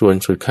ส่วน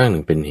สุดข้างห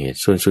นึ่งเป็นเหตุ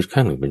ส่วนสุดข้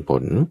างหนึ่งเป็นผ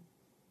ล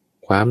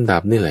ความดั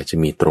บนี่แหละจะ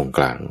มีตรงก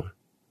ลาง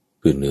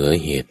คือเหนือ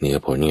เหตุเหนือ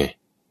ผลไง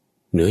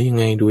เหนือยัง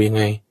ไงดูยัง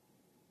ไง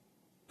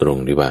ตรง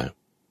ดีว่า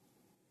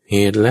เห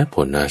ตุและผ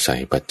ลอาศัย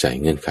ปัจจัย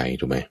เงื่อนไข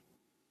ถูกไหม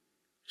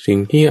สิ่ง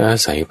ที่อา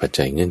ศัยปัจ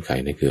จัยเงื่อนไข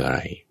นั่นคืออะไร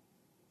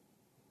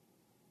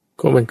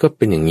ก็มันก็เ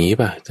ป็นอย่างนี้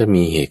ป่ะถ้า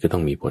มีเหตุก็ต้อ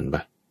งมีผลป่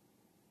ะ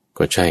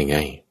ก็ใช่ไง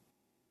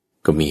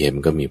ก็มีเหตุมั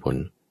นก็มีผล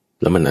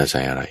แล้วมันอา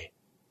ศัยอะไร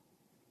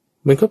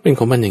มันก็เป็นข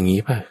องมันอย่างนี้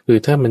ป่ะคือ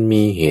ถ้ามัน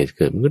มีเหตุเ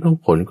กิดมันก็ต้อง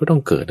ผลก็ต้อ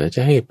งเกิดแล้วจ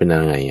ะให้เป็นยั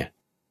งไง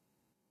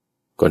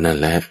ก็นั่น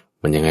แหละ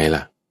มันยังไงล่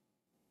ะ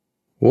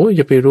โอ้ย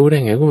จะไปรู้ได้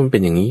ไงว่ามันเป็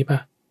นอย่างนี้ป่ะ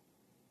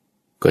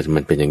ก็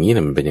มันเป็นอย่างนี้น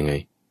ะมันเป็นยังไง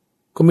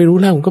ก็ไม่รู้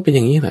แล้วมันก็เป็นอ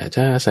ย่างนี้แหละจ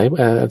ะอาศัย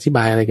อธิบ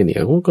ายอะไรกันเนี่ย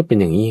ก็เป็น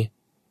อย่างนี้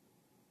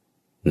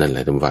นั่นแหล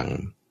ะทุกฝัง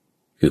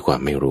คือความ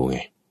ไม่รู้ไง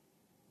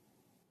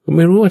ก็ไ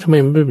ม่รู้ว่าทำไม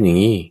มันเป็นอย่าง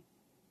นี้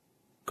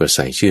ก็ใ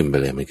ส่ชื่อไป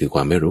เลยมันคือคว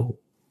ามไม่รู้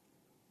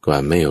ควา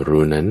มไม่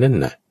รู้นั้นนั่น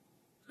น่ะ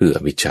คืออ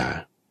วิชชา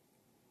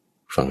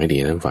ฟังให้ดี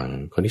นะฟัง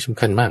ข้อนี้สำ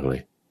คัญมากเล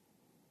ย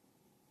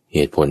เห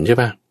ตุผลใช่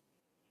ป่ะ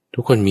ทุ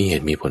กคนมีเห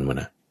ตุมีผลหมด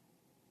นะ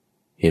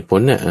เหตุผล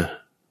เนี่ย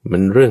มั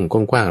นเรื่องก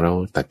ว้างๆเรา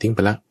ตัดทิ้งไป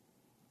ละ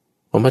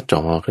พอมาจ่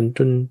อกันจ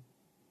น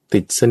ติ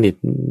ดสนิท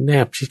แน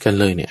บชิดกัน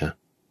เลยเนี่ย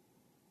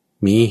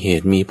มีเห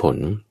ตุมีผล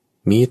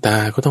มีตา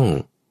ก็ต้อง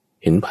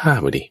เห็นภาพ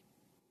ดิ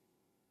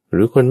ห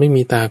รือคนไม่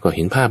มีตาก็เ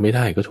ห็นภาพไม่ไ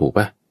ด้ก็ถูก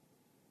ป่ะ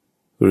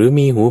หรือ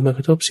มีหูมาก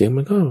ระทบเสียง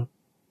มันก็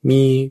มี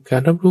กา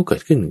รรับรู้เกิ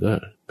ดขึ้นก็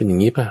เป็นอย่า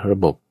งนี้ป่ะระ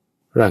บบ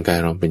ร่างกาย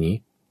เราเป็นอย่างนี้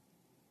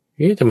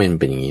ทำไมมัน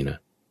เป็นอย่างนี้นะ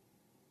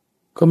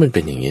ก็มันเป็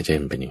นอย่างนี้ใจ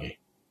มันเป็นยังไง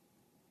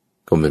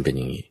ก็มันเป็นอ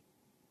ย่างนี้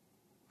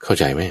เข้า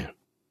ใจไหม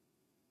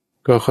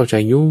ก็เข้าใจ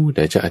อยู่แ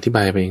ต่จะอธิบ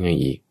ายไปยังไง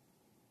อีก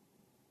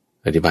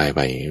อธิบายไป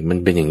มัน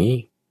เป็นอย่างนี้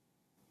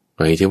ไป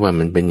ที่ว่า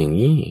มันเป็นอย่าง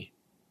นี้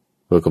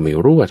เราก็ไม่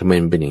รู้ว่าทำไม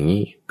มันเป็นอย่าง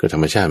นี้ก็ธร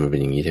รมชาติมันเป็น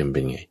อย่างนี้แต่มันเ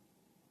ป็นไง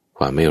ค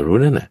วามไม่รู้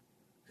นั่นน่ะ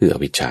คืออ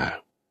วิชชา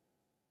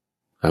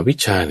อวิช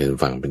ชาเนี่ย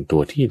ฝังเป็นตั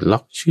วที่ล็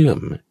อกเชื่อม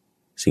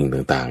สิ่ง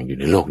ต่างๆอยู่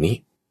ในโลกนี้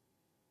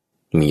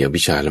มีอ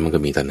วิชชาแล้วมันก็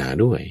มีตัณหา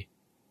ด้วย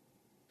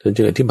ท่าน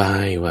จึงอธิบา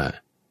ยว่า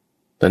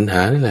ตัณห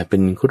านี่แหละเป็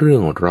นเรื่อ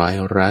งร้อย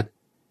รัด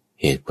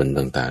เหตุผล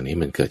ต่างๆนี้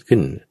มันเกิดขึ้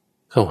น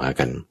เข้าหา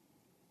กัน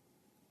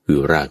คือ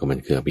รากของมั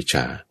นคืออวิชช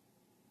า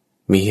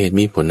มีเหตุ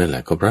มีผลนั่นแหล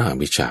ะก็เพราะอ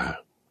วิชชา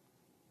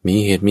มี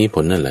เหตุมีผ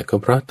ลนั่นแหละก็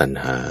เพราะตัณ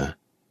หา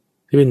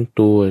ที่เป็น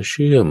ตัวเ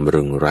ชื่อม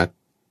รึงรัด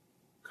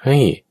ให้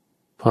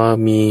พอ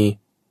มี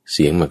เ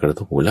สียงมากระท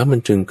บหูแล้วมัน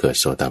จึงเกิด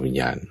โสตวิญ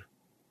ญาณ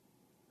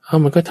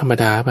มันก็ธรรม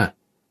ดาป่ะ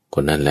ค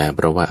นนั้นแหละเพ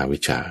ราะว่าอวิ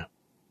ชชา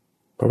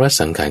เพราะว่า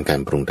สังขารการ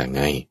ปรุงแต่ง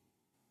ไง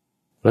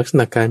ลักษ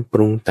ณะการป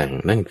รุงแต่ง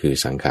นั่นคือ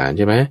สังขารใ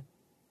ช่ไหม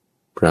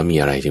เพราะมี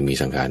อะไรจึงมี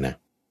สังขารนะ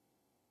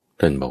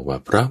ท่านบอกว่า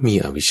เพราะมี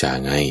อวิชชา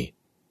ไง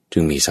จึ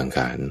งมีสังข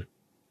าร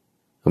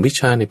อวิช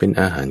ชาเนี่ยเป็น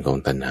อาหารของ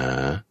ตัณหา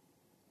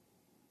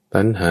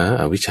ตัณหา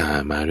อวิชชา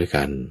มาด้วย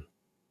กัน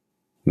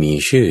มี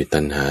ชื่อตั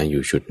ณหาอ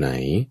ยู่จุดไหน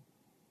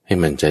ให้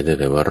มันใจได้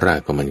เลยว่าราก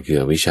ของมันคือ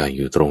อวิชชาอ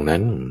ยู่ตรงนั้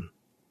น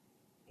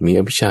มี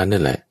อวิชชานั่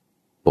นแหละ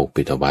ปก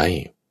ปิดเอาไว้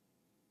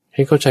ใ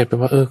ห้เข้าใจไป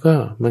ว่าก็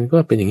มันก็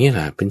เป็นอย่างนี้แห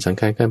ละเป็นสัง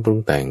ขารการปรุง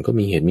แต่งก็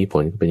มีเหตุมีผ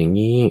ลเป็นอย่าง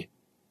นี้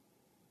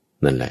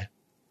นั่นแหละ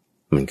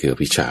มันคืออ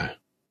วิชชา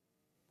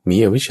มี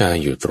อวิชชา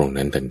อยู่ตรง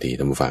นั้นทันที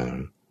ท่านผู้ฟัง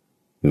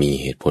มี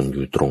เหตุผลอ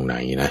ยู่ตรงไหน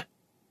นะ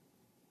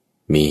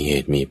มีเห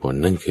ตุมีผล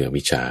นั่นคืออ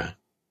วิชชา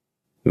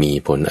มี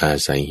ผลอา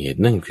ศัยเหตุ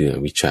นั่นคืออ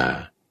วิชชา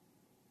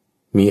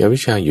มีอวิ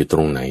ชชาอยู่ตร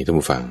งไหนท่าน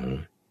ผู้ฟัง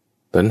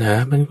ตัณหา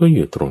มันก็อ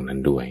ยู่ตรงนั้น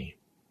ด้วย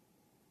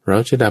เรา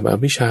จะดับอ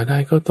วิชชาได้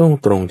ก็ต้อง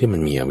ตรงที่มั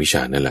นมีอวิชช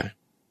านั่นแหละ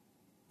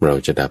เรา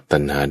จะดับตั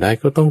ณหาได้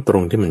ก็ต้องตร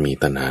งที่มันมี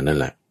ตัณหานั่น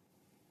แหละ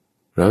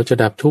เราจะ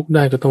ดับทุกข์ไ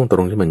ด้ก็ต้องตร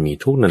งที่มันมี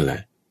ทุกข์นั่นแหล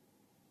ะ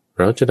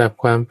เราจะดับ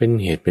ความเป็น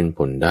เหตุเป็นผ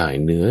ลได้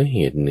เหนือเห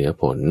ตุเหนือ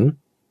ผล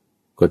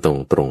ก็ต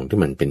รงที่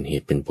มันเป็นเห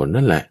ตุเป็นผล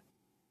นั่นแหละ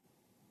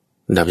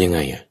ดับยังไง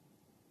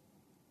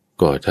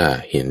ก็ถ้า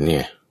เห็นเนี่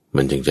ย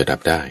มันจึงจะดับ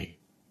ได้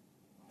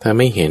ถ้าไ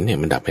ม่เห็นเนี่ย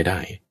มันดับไม่ได้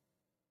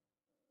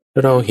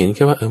เราเห็นแ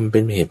ค่ว่ามันเ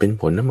ป็นเหตุเป็น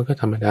ผลนั้นมันก็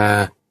ธรรมดา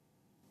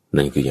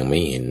นั่นคือยังไม่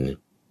เ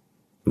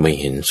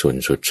ห็นส่วน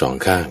สุดสอง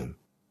ข้าง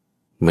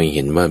ไม่เ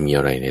ห็นว่ามีอ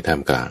ะไรในท่า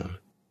มกลาง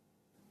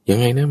ยัง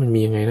ไงนะมัน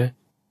มียังไงนะ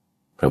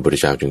พระพุทธ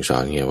เจ้าจึงสอ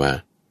นไงว่า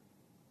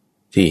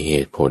ที่เห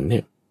ตุผลเนี่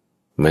ย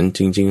มันจ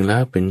ริงๆแล้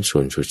วเป็นส่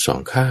วนสุดสอง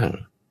ข้าง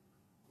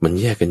มัน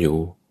แยกกันอยู่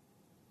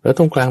แล้วต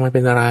รงกลางมันเ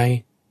ป็นอะไร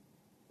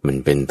มัน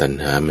เป็นตัณ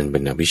หามันเป็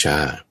นอวิชชา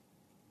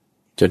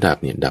จะดับ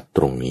เนี่ยดับต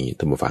รงนี้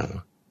ท่านผู้ฟัง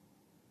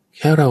แ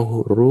ค่เรา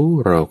รู้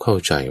เราเข้า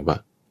ใจว่า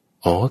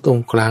ตรง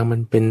กลางมั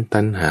นเป็น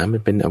ตัณหามั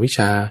นเป็นอวิชช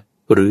า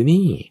หรือ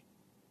นี่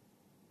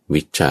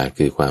วิชชา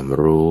คือความ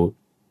รู้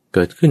เ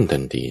กิดขึ้นทั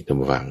นทีท่าน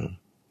ผู้ฟัง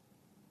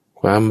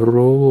ความ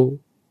รู้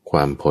คว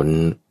ามพ้น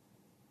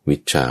วิ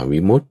ชชาวิ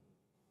มุตติ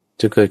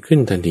จะเกิดขึ้น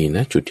ทันทีน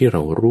ะจุดที่เร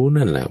ารู้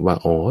นั่นแหละว่า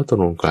ต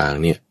รงกลาง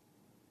เนี่ย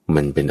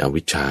มันเป็นอ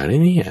วิชชา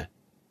เนี่ย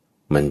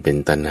มันเป็น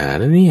ตัณหา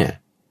เนี่ย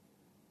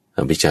อ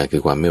วิชชาคื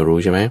อความไม่รู้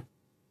ใช่ไหม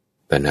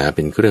ตัณหาเ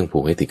ป็นเครื่องผู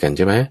กให้ติดกันใ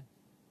ช่ไหม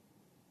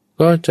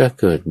ก็จะ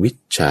เกิดวิช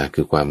ชา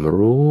คือความ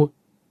รู้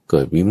เ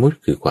กิดวิมุตติ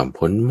คือความ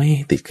พ้นไม่ใ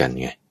ห้ติดกัน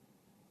ไง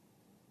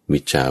วิ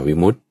ชชาวิ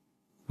มุตติ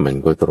มัน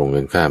ก็ตรง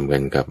กันข้ามกั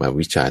นกับอ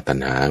วิชชาตัณ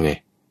หาไง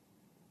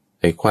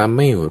ไอ้ความไ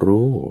ม่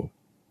รู้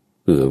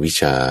คืออวิช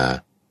ชา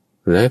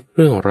และเ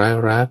รื่องร้าย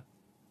รัก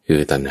คื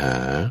อตัณหา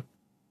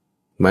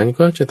มัน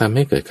ก็จะทำใ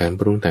ห้เกิดการ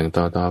ปรุงแต่ง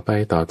ต่อไ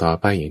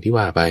ปอย่างที่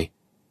ว่าไป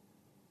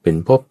เป็น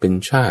ภพเป็น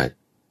ชาติ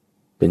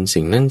เป็น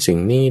สิ่งนั้นสิ่ง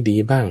นี้ดี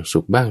บ้างสุ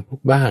ขบ้างทุก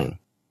ข์บ้าง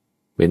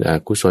เป็นอ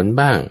กุศล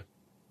บ้าง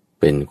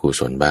เป็นกุ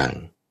ศลบ้าง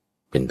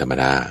เป็นธรรม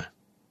ดา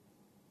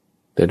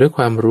แต่ด้วยค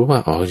วามรู้ว่า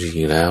จ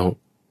ริงๆแล้ว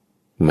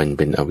มันเ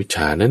ป็นอวิชช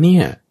านะเนี่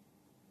ย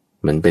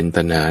มันเป็น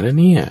ตัณหานะ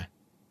เนี่ย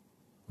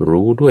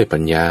รู้ด้วยปั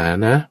ญญา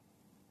นะ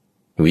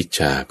วิชช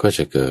าก็จ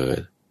ะเกิด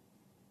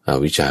อ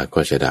วิชชา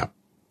ก็จะดับ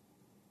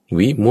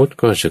วิมุตติ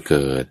ก็จะเ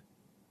กิด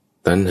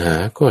ตัณหา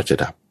ก็จะ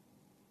ดับ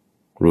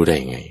รู้ได้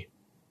ไง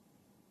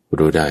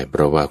รู้ได้เพ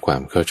ราะว่าควา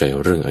มเข้าใจ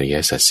เรื่องอริย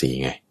สัจสี่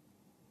ไง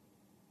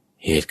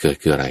เหตุเกิด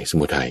คืออะไรส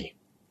มุทัย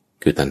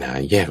คือตัณหา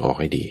แยกออก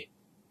ให้ดี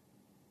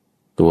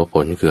ตัวผ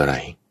ลคืออะไร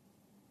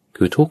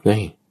คือทุกข์ไง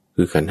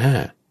คือขันธ์ห้า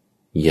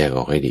แยกอ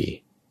อกให้ดี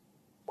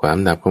ความ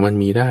ดับของมัน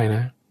มีได้น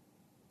ะ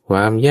คว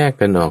ามแยก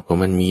กันออกของ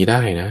มันมีไ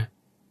ด้นะ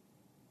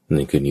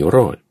นั่นคือนิโร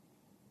ธ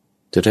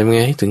จะทำยังไ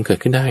งให้ถึงเกิด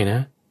ขึ้นได้นะ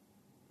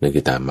นั่น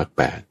คือตามมรรคแ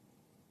ปด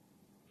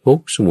ทุก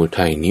ข์สมุ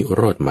ทัยนิโ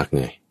รธมรรค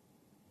ไง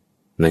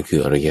นั่นคือ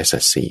อริยสั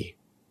จสี่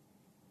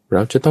เร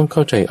าจะต้องเข้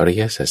าใจอริ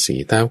ยสัจสี่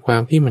ตามควา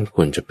มที่มันค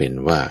วรจะเป็น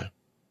ว่า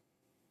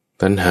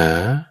ตัณหา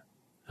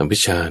อวิ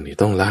ชชาเนี่ย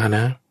ต้องละน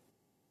ะ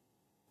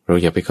เรา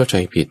อย่าไปเข้าใจ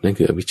ผิดนั่น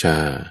คืออวิชชา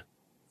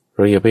เร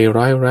าอย่าไป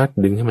ร้อยรัด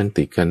ดึงให้มัน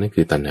ติดกันนั่น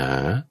คือตัณหา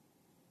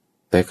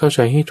แต่เข้าใจ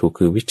ให้ถูก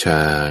คือวิชชา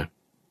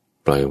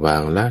ปล่อยวา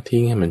งละทิ้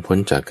งให้มันพ้น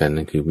จากกัน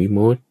นั่นคือวิ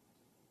มุตติ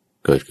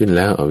เกิดขึ้นแ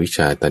ล้วอวิชช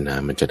าตัณหา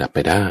มันจะดับไป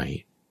ได้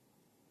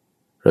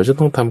เราจะ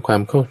ต้องทำควา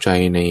มเข้าใจ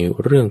ใน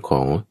เรื่องข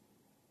อง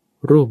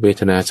รูปเว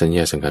ทนาสัญญ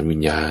าสังขารวิ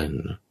ญญาณ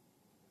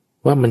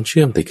ว่ามันเ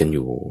ชื่อมติดกันอ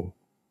ยู่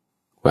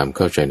ความเ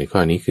ข้าใจในข้อ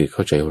นี้คือเข้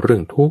าใจเรื่อ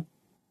งทุกข์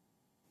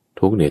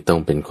เนี่ยต้อ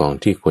งเป็นของ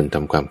ที่ควรท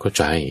ำความเข้า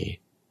ใจ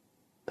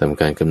ทำ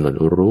การกำหนด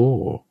รู้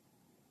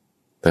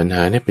ตัณห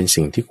าเนี่ยเป็น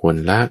สิ่งที่ควร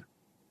ละ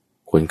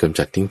ควรกำ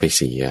จัดทิ้งไปเ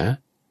สีย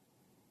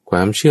คว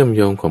ามเชื่อมโ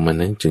ยงของมัน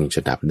นั้นจึงจะ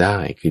ดับได้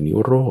คือนิ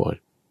โรธ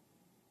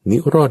เ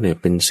นี่ย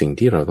เป็นสิ่ง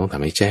ที่เราต้องท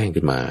ำให้แจ้ง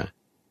ขึ้นมา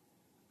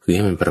คือใ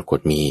ห้มันปรากฏ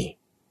มี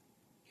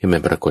ให้มั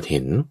นปรากฏเ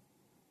ห็น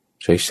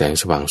ใช้แสง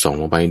สว่างส่อง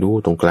ลงไปดู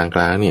ตรงกล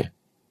างเนี่ย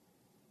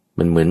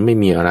มันเหมือนไม่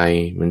มีอะไร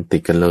มันติ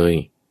ดกันเลย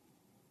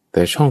แ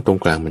ต่ช่องตรง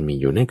กลางมันมี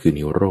อยู่นั่นคือ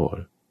นิโรธ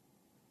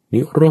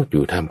อ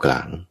ยู่ท่ามกล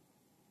าง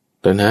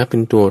ตัณหาเป็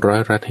นตัวร้อ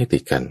ยรัดให้ติ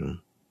ดกัน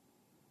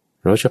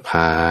เราจะพ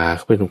าเ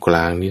ข้าไปตรงกล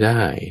างนี้ไ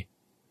ด้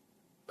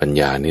ปัญ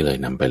ญานี่เลย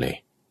นำไปเลย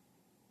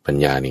ปัญ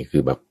ญานี่คื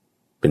อแบบ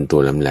เป็นตัว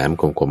แหลม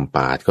ๆคมๆป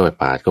าดเข้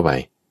าไป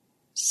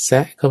แซ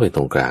ะเข้าไปต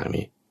รงกลาง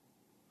นี่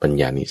ปัญ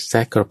ญานี่แซ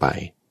ะเข้าไป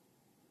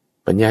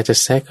ปัญญาจะ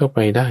แซะเข้าไป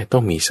ได้ต้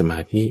องมีสมา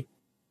ธิ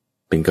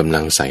เป็นกำลั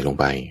งใส่ลง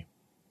ไป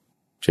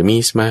จะมี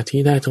สมาธิ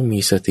ได้ต้องมี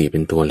สติเป็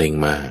นตัวเล็ง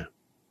มา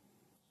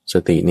ส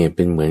ติเนี่ยเ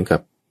ป็นเหมือนกั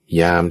บ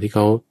ยามที่เข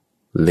า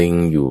เล็ง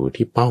อยู่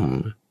ที่ป้อม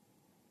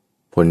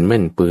พลแม่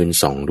นปืน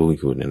ส่องดู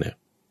อยู่นั่นแหละ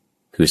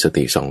คือส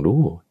ติส่องดู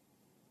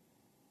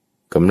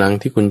กำลัง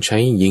ที่คุณใช้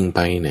ยิงไป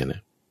เนี่ยน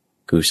ะ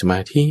คือสมา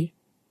ธิ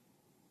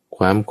ค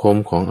วามคม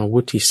ของอาวุ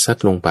ธที่ซัด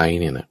ลงไป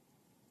เนี่ยนะ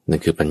นั่น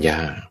คือปัญญา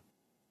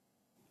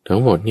ทั้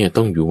งหมดเนี่ย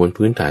ต้องอยู่บน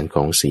พื้นฐานข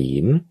องศี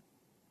ล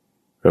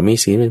เรามี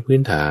ศีลเป็นพื้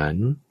นฐาน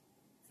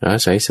อา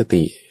ศัยส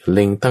ติเ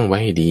ล็งตั้งไว้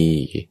ให้ดี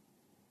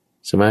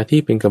สมาธิ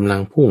เป็นกำลั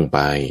งพุ่งไป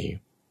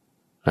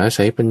อา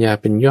ศัยปัญญา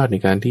เป็นยอดใน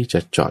การที่จะ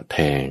เจาะแท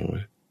ง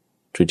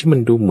จุดที่มั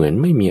นดูเหมือน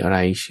ไม่มีอะไร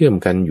เชื่อม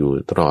กันอยู่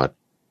ตลอด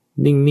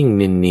นิ่งๆเ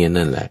นียนๆ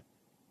นั่นแหละ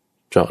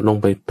เจาะลง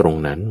ไปตรง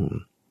นั้น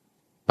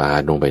ปา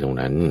ลงไปตรง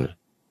นั้น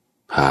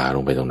พาล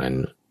งไปตรงนั้น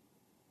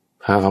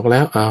พาออกแล้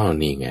วอ้าว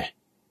นี่ไง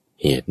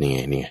เหตุนี่ไ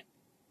ง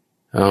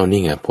อ้าว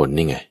นี่ไงผล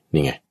นี่ไ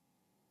ง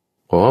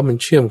อ๋อมัน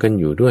เชื่อมกัน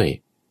อยู่ด้วย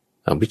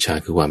อวิชชา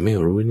คือความไม่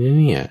รู้เนี่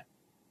ย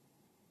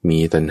มี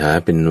ตัณหา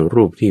เป็น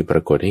รูปที่ปร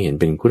ากฏให้เห็น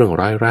เป็นเครื่อง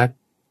ร้อยรัด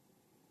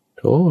โ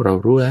ธ่เรา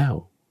รู้แล้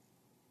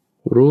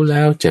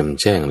วแจ่ม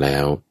แจ้งแล้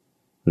ว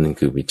นั่น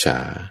คือวิชชา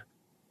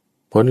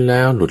พ้นแ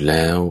ล้วหลุดแ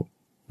ล้ว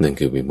นั่น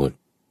คือวิมุตติ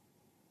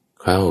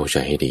เข้าใจ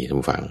ให้ดีท่า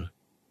นฟัง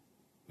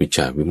วิชช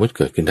าวิมุตติเ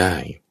กิดขึ้นได้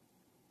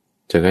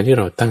จากการที่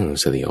เราตั้ง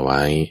สติเอาไ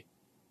ว้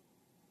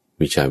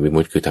วิชชาวิ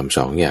มุตติคือทำ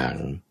2 อย่าง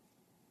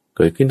เ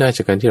กิดขึ้นได้จ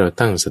ากการที่เรา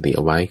ตั้งสติเ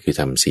อาไว้คือ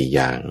ทำ4 อ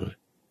ย่าง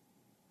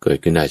เกิด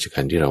ขึ้นได้จากก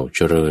ารที่เราเจ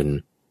ริญ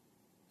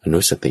อนุ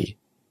สติ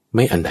ไ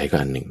ม่อันใดก็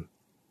อันหนึ่ง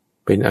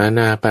เป็นอาน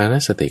าปาน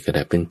สติก็ไ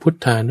ด้เป็นพุท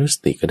ธานุส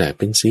ติก็ได้เ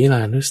ป็นศีล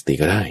านุสติ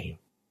ก็ได้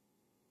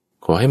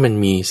ขอให้มัน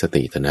มีส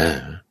ติต่อหน้า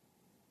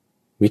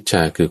วิชช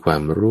าคือควา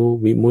มรู้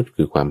วิมุตติ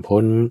คือความ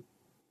พ้น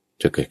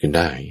จะเกิดขึ้นไ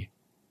ด้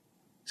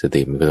ส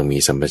ติมันก็ต้องมี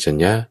สัมปชัญ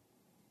ญะ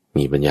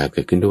มีปัญญาเ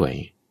กิดขึ้นด้วย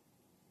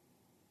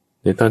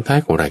ในตอนท้าย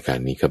ของรายการ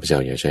นี้ข้าพเจ้า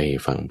อยากจะให้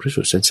ฟังพระ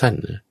สูตรสั้น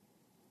ๆนะ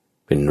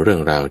เป็นเรื่อ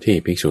งราวที่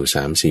ภิกษุ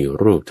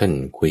 3-4 รูปท่าน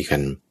คุยกั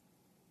น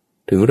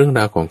ถึงเรื่องร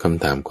าวของค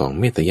ำถามของ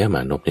เมตยม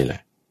านพนี่แหล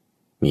ะ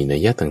มีนัย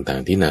ยะต่า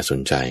งๆที่น่าสน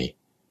ใจ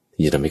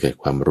ที่จะทำให้เกิด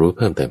ความรู้เ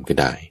พิ่มเติมก็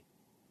ได้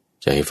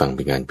จะให้ฟังเ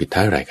ป็นการปิดท้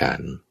ายรายการ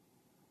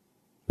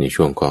ใน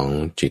ช่วงของ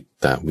จิต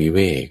ตวิเว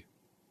ก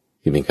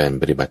ที่เป็นการ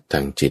ปฏิบัติท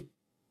างจิต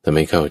ทำใ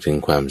ห้เข้าถึง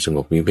ความสง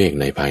บวิเวก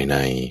ในภายใน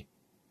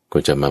ก็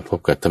จะมาพบ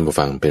กับท่านผู้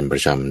ฟังเป็นปร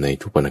ะจำใน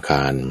ทุกวันอังค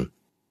าร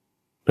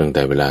ตั้งแ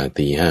ต่เวลา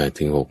 5:00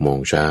 ถึง 6:00 น.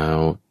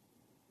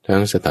ทั้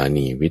งสถา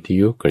นีวิท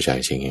ยุกระจาย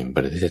เสียงแห่งป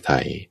ระเทศไท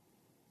ย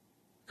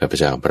ข้าพ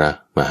เจ้าพระ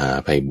มหา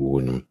ไพบู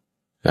ลย์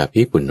อา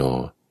ภิปุณโญ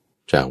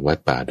จากวัด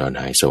ป่าดอน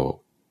หายโศก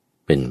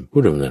เป็น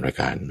ผู้ดำเนินราย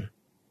การ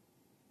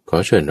ขอ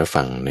เชิญรับ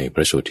ฟังในพ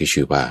ระสูตรที่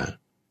ชื่อว่า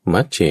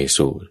มัชเช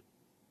สูตร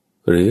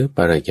หรือป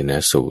ารายณ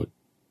สูตร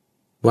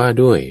ว่า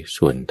ด้วย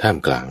ส่วนท่าม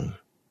กลาง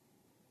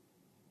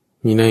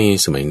มีใน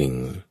สมัยหนึ่ง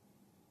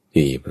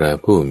ที่พระ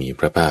ผู้มี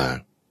พระภาค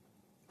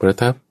ประ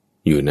ทับ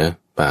อยู่ณ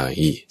ป่า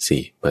อิสิ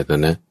ปต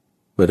นะ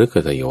มฤค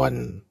ทายวัน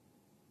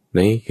ใน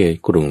เขต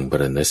กรุงพา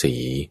ราณสี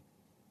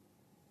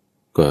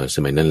ก็ส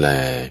มัยนั้นแล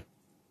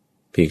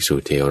ภิกษุ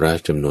เถระ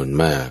จำนวน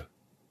มาก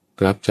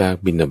กลับจาก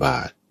บิณฑบา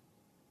ต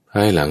ภ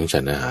ายหลังฉั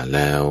นอาหารแ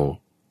ล้ว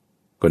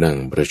ก็นั่ง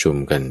ประชุม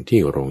กันที่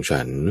โรง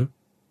ฉัน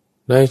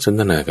ได้สน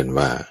ทนากัน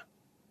ว่า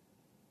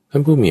ท่า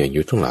นผู้มีอา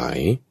ยุทั้งหลาย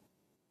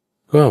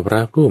ก็พร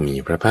ะผู้มี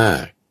พระภา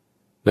ค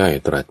ได้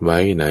ตรัสไว้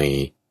ใน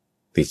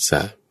ติสส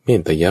ะเม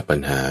ตยปั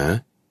ญหา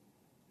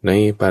ใน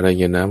ปารา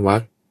ยณวรร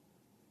ค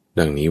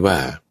ดังนี้ว่า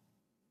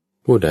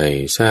ผู้ใด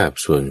ทราบ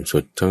ส่วนสุ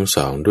ดทั้ง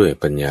 2ด้วย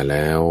ปัญญาแ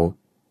ล้ว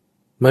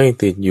ไม่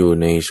ติดอยู่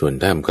ในส่วน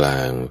ท่ามกลา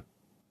ง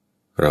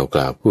เราก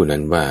ล่าวผู้นั้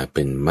นว่าเ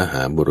ป็นมห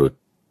าบุรุษ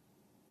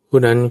ผู้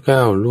นั้นก้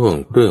าวล่วง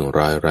เรื่อง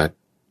ร้อยรัด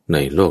ใน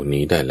โลก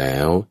นี้ได้แล้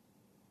ว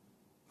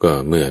ก็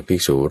เมื่อภิ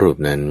กษุรูป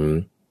นั้น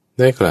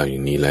ได้กล่าวอย่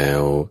างนี้แล้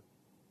ว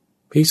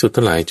ภิกษุ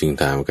ทั้งหลายจึง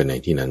ถามกันใน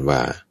ที่นั้นว่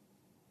า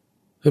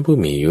ท่านผู้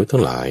มีอายุทั้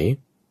งหลาย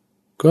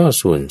ก็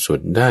ส่วนสุด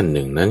ด้านห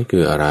นึ่งนั้นคื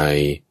ออะไร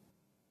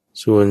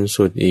ส่วน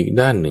สุดอีก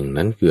ด้านหนึ่ง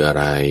นั้นคืออะ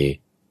ไร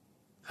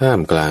ท่าม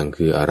กลาง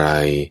คืออะไร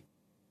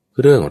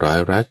เรื่องร้อย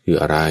รัดคือ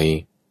อะไร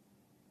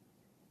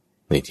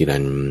ในที่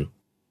นั้น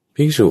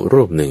ภิกษุ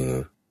รูปหนึ่ง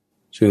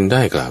จึงไ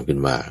ด้กล่าวขึ้น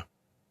ว่า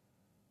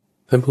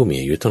ท่านผู้มี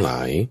อายุทั้งหล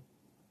าย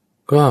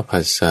ก็ผั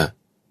สสะ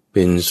เ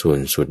ป็นส่วน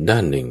สุดด้า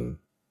นหนึ่ง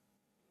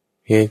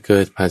เหตุเกิ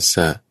ดผัสส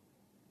ะ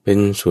เป็น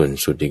ส่วน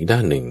สุดอีกด้า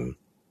นหนึ่ง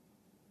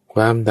คว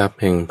ามดับ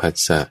แห่งผัส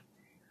สะ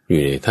อ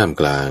ยู่ในท่าม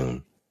กลาง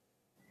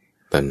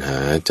ตัณหา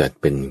จัด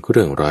เป็นเค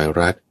รื่องร้อย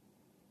รัด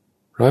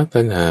เพ ราะ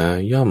ตัณหา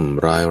ย่อม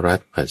ร้อยรั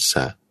ดผัสส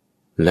ะ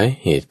และ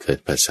เหตุเกิด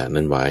ผัสสะ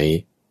นั้นไว้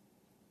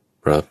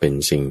เพราะเป็น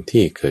สิ่ง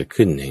ที่เกิด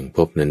ขึ้นแห่งภ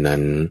พนั้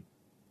น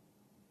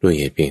ๆด้วย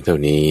เหตุเพียงเท่า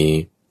นี้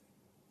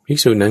ภิก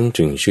ษุนั้น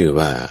จึงชื่อ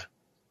ว่า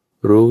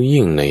รู้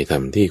ยิ่งในธร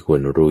รมที่คว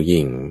รรู้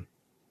ยิ่ง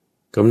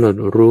กำหนด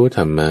รู้ธ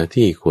รรมะ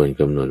ที่ควร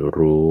กำหนด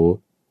รู้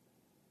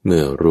เ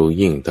มื่อรู้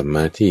ยิ่งธรรม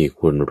ะที่ค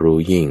วรรู้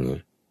ยิ่ง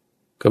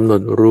กำหน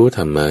ดรู้ธ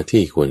รรมะ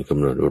ที่ควรก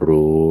ำหนด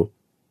รู้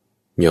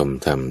ย่อม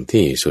ทำ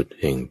ที่สุด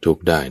แห่งทุก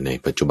ข์ได้ใน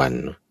ปัจจุบัน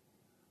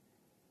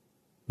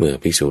เมื่อ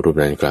ภิกษุรูป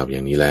นั้นกล่าวอย่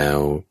างนี้แล้ว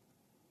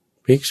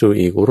ภิกษุ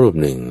อีกรูป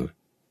หนึ่ง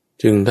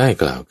จึงได้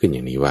กล่าวขึ้นอย่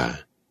างนี้ว่า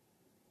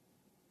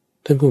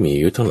ท่านผู้มีอ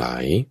ายุทั้งหลา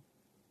ย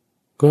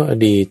ก็อ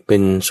ดีตเป็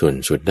นส่วน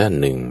สุดด้าน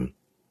หนึ่ง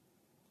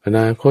อน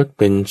าคต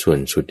เป็นส่วน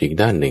สุดอีก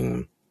ด้านหนึ่ง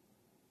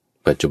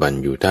ปัจจุบัน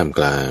อยู่ท่ามก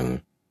ลาง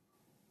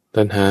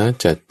ตัณหา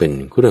จัดเป็น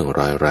เครื่อง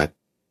ร้อยรัด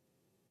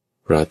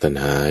เพราะตัณ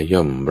หาย่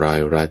อมร้อย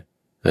รัด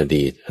อ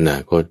ดีตอนา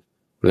คต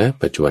และ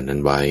ปัจจุบันนั้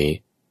นไว้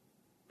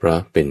เพราะ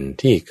เป็น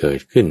ที่เกิด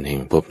ขึ้นแห่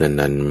งภพ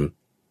นั้น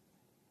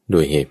ๆด้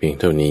วยเหตุเพียง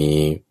เท่านี้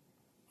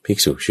ภิก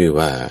ษุชื่อ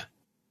ว่า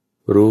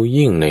รู้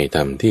ยิ่งในธร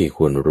รมที่ค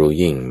วรรู้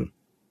ยิ่ง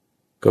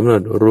กำหน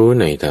ดรู้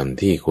ในธรรม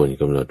ที่ควร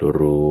กำหนด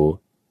รู้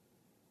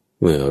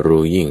เมื่อ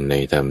รู้ยิ่งใน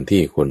ธรรม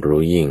ที่ควร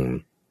รู้ยิ่ง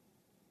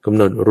กำ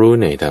หนดรู้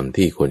ในธรรม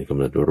ที่ควรกำ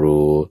หนด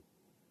รู้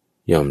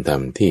ย่อมท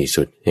ำที่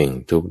สุดแห่ง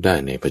ทุกข์ได้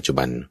ในปัจจุ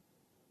บัน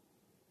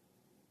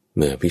เ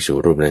มื่อภิกษุ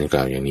รูปนั้นก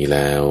ล่าวอย่างนี้แ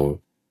ล้ว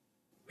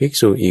ภิก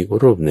ษุอีก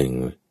รูปหนึ่ง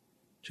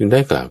จึงได้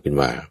กล่าวขึ้น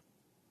ว่า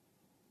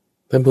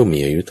ท่านผู้มี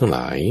อายุทั้งหล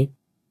าย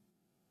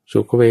สุ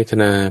ขเวท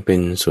นาเป็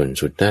นส่วน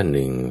สุดด้านห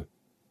นึ่ง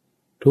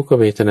ทุกข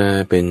เวทนา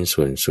เป็น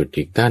ส่วนสุด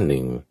อีกด้านห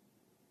นึ่ง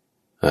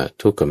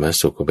ทุกขม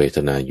สุขเวท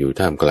นาอยู่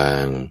ท่ามกลา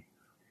ง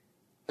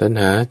ตัณ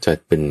หาจัด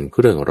เป็นเค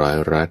รื่องร้อย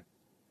รัด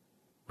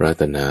เพราะ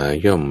ตัณหา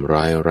ย่อม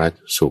ร้อยรัด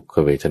สุข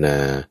เวทนา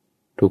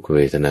ทุกขเว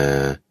ทนา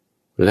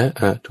และ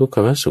อทุกข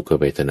มสุข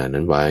เวทนา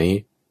นั้นไว้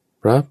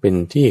เพราะเป็น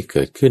ที่เ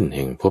กิดขึ้นแ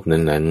ห่งภพ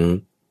นั้น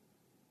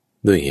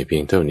ๆด้วยเหตุเพี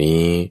ยงเท่า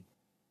นี้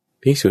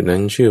ภิกษุนั้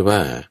นชื่อว่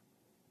า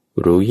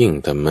รู้ยิ่ง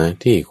ธรรมะ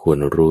ที่ควร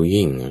รู้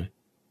ยิ่ง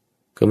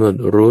กำหนด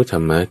รู้ธร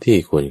รมะที่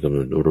ควรกำหน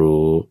ด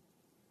รู้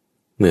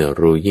เมื่อ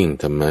รู้ยิ่ง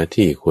ธรรมะ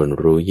ที่ควร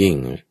รู้ยิ่ง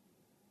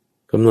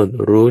กำหนด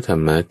รู้ธร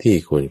รมะที่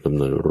ควรกำ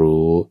หนด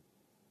รู้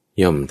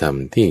ย่อมท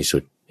ำที่สุ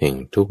ดแห่ง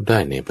ทุกข์ได้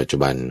ในปัจจุ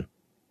บัน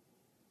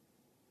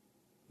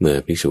เมื่อ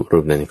ภิกษุรู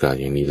ปนั้นกล่าว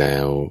อย่างนี้แล้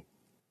ว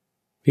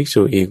ภิก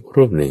ษุอีก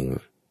รูปหนึ่ง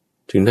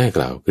จึงได้ก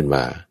ล่าวขึ้น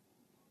ว่า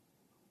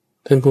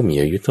ท่านผู้มี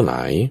อายุทั้งหล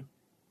าย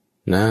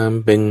นาม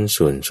เป็น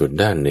ส่วนสุด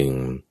ด้านหนึ่ง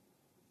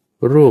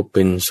รูปเ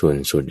ป็นส่วน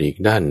สุดอีก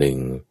ด้านหนึ่ง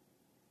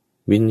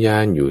วิญญา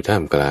ณอยู่ท่า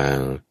มกลาง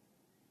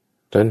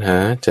ตัณหา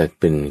จัด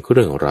เป็นเค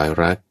รื่องร้อย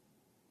รัด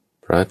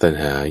เพราะตัณ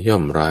หาย่อ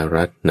มร้อย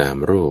รัดนาม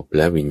รูปแ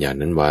ละวิญญาณ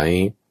นั้นไว้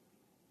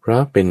เพรา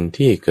ะเป็น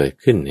ที่เกิด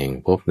ขึ้นแห่ง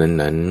ภพ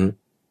นั้น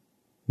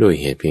ๆด้วย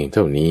เหตุเพียงเ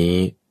ท่านี้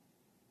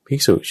ภิก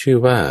ษุชื่อ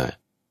ว่า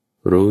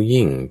รู้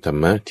ยิ่งธร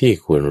รมะที่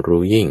ควร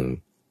รู้ยิ่ง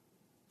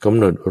กำ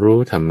หนดรู้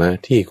ธรรมะ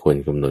ที่ควร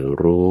กำหนด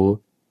รู้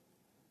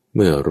เ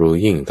มื่อรู้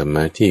ยิ่งธรรม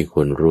ะที่ค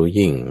วรรู้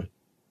ยิ่ง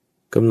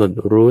กำหนด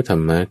รู้ธร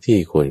รมะที่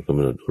ควรกำ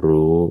หนด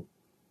รู้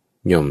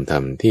ย่อมท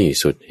ำที่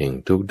สุดแห่ง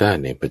ทุกข์ได้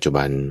ในปัจจุ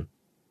บัน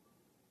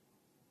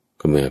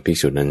ก็เมื่อภิก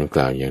ษุนั้นก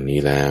ล่าวอย่างนี้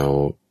แล้ว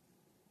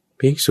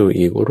ภิกษุ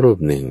อีกรูป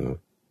หนึ่ง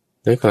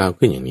ได้กล่าว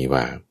ขึ้นอย่างนี้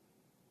ว่า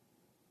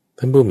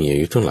ท่านผู้มีอา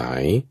ยุทั้งหลา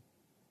ย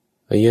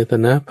อายต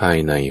นะภาย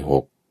ในห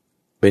ก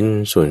เป็น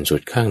ส่วนสุ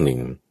ดข้างหนึ่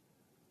ง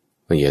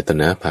อายต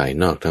นะภาย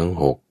นอกทั้ง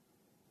หก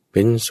เ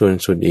ป็นส่วน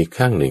สุดอีก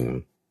ข้างหนึ่ง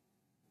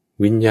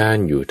วิญญาณ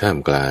อยู่ท่าม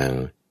กลาง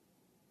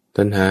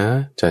ตัณหา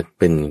จัดเ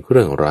ป็นเค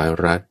รื่องร้อย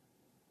รัด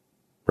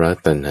เพราะ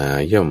ตัณหา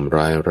ย่อม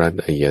ร้อยรัด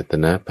อายต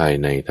นะภาย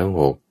ในทั้ง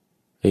หก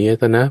อาย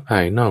ตนะภา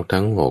ยนอก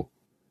ทั้งหก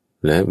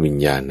และวิญ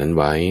ญาณนั้น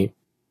ไว้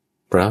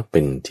เพราะเป็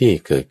นที่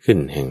เกิดขึ้น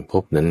แห่งภ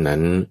พนั้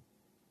น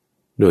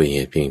ๆด้วยเห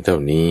ตุเพียงเท่า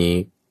นี้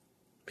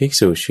ภิก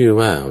ษุชื่อ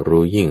ว่า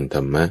รู้ยิ่งธ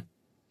รรมะ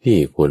ที่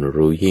ควร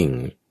รู้ยิ่ง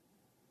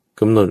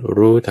กำหนด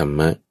รู้ธรร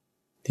มะ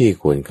ที่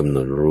ควรกำหน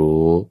ด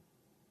รู้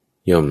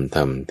ย่อมท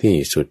ำที่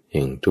สุดแ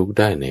ห่งทุกข์ไ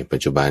ด้ในปั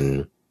จจุบัน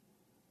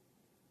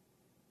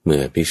เมื่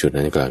อภิกษุ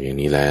นั้นกล่าวอย่าง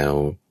นี้แล้ว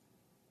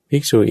ภิ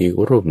กษุอีก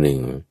รูปหนึ่ง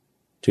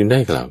จึงได้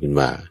กล่าวขึ้น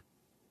ว่า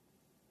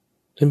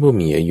ท่านผู้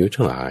มีอายุ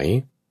ทั้งหลาย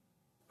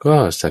ก็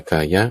สักก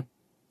ายะ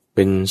เ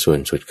ป็นส่วน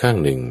สุดข้าง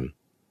หนึ่ง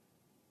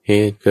เห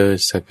ตุเกิด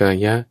สักกา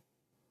ยะ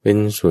เป็น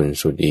ส่วน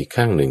สุดอีก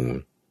ข้างหนึ่ง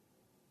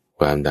ค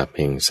วามดับแ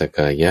ห่งสักก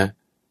ายะ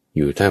อ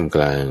ยู่ท่ามก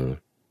ลาง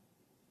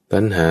ตั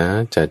ณหา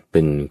จัดเ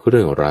ป็นเค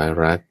รื่องร้อย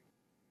รัด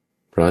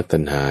เพราะตั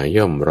ณหา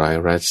ย่อมร้อย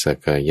รัดสัก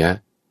กายะ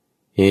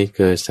เหตุเ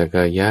กิดสักก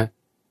ายะ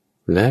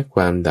และค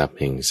วามดับ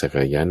แห่งสักก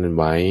ายะนั้น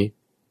ไว้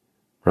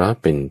เพราะ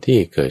เป็นที่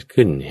เกิด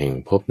ขึ้นแห่ง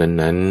ภพ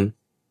นั้น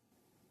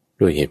ๆ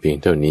ด้วยเหตุเพียง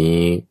เท่านี้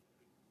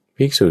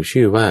ภิกษุ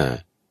ชื่อว่า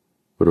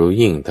รู้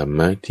ยิ่งธรรม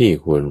ะที่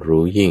ควร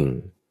รู้ยิ่ง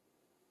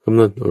กำห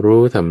นด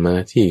รู้ธรรมะ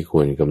ที่ค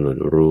วรกำหนด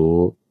รู้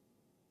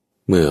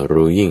เมื่อ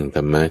รู้ยิ่งธ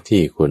รรมะ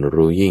ที่ควร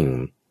รู้ยิ่ง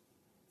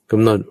ก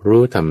ำหนด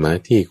รู้ธรรมะ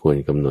ที่ควร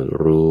กำหนด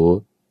รู้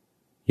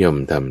ย่อม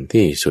ทำ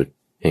ที่สุด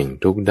แห่ง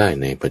ทุกข์ได้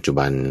ในปัจจุ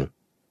บัน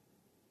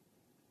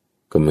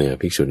ก็เมื่อ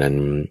ภิกษุนั้น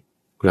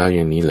กล่าวอ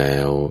ย่างนี้แล้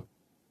ว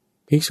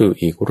ภิกษุ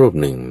อีกรูป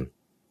หนึ่ง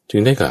จึ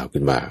งได้กล่าว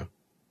ขึ้นว่า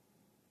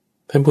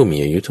ท่านผู้มี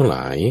อายุทั้งหล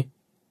าย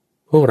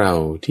พวกเรา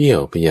เที่ยว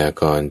พยา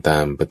กรณ์ตา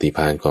มปฏิภ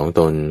าณของ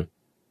ตน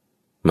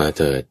มาเ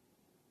ถิด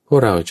พวก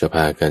เราจะพ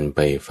ากันไป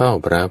เฝ้า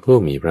พระผู้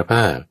มีพระภ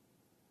าค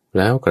แ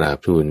ล้วกราบ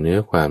ทูลเนื้อ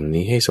ความ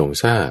นี้ให้ทรง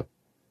ทราบ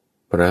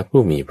พระ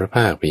ผู้มีพระภ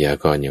าคพยา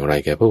กรณ์อย่างไร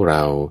แก่พวกเร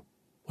า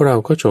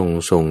ก็จง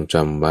ทรงจ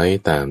ำไว้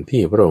ตาม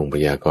ที่พระองค์พ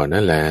ยากรณ์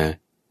นั่นแล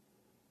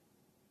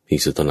ภิก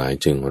ษุทั้งหลาย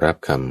จึงรับ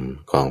ค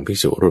ำของภิก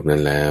ษุรูปนั้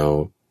นแล้ว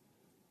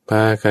พ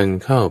ากัน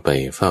เข้าไป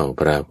เฝ้า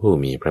พระผู้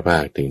มีพระภา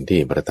คถึง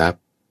ที่ประทับ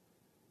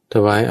ถ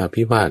วายอ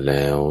ภิวาทแ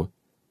ล้ว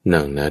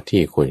นั่งณ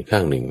ที่ควรข้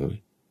างหนึ่ง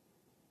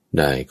ไ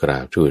ด้กรา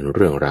บทูลเ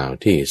รื่องราว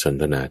ที่สน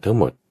ทนาทั้ง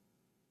หมด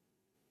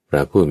พร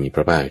ะผู้มีพ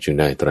ระภาคจึง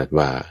ได้ตรัส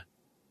ว่า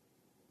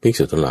ภิก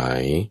ษุทั้งหลา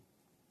ย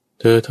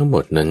เธอทั้งหม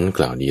ดนั้นก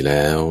ล่าวดีแ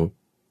ล้ว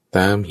ต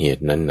ามเห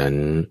ตุนั้น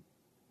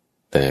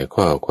ๆแต่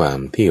ข้อความ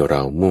ที่เร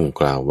ามุ่ง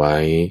กล่าวไว้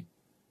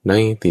ใน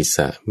ติสส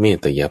ะเม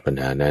ตยปัญ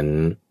หานั้น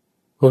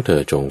พวกเธ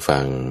อจงฟั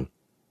ง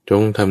จ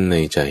งทำใน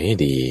ใจให้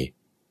ดี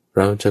เ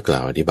ราจะกล่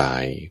าวอธิบา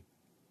ย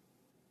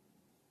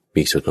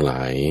ภิกษุทั้งหล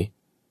าย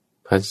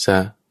ผัสสะ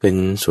เป็น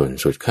ส่วน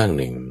สุดข้าง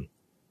หนึ่ง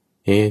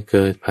เหตุเ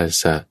กิดผัส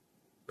สะ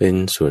เป็น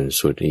ส่วน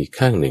สุดอีก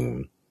ข้างหนึ่ง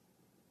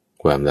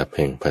ความดับแ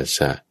ห่งผัสส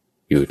ะ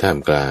อยู่ท่าม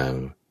กลาง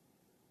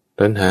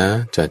ตัณหา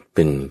จัดเ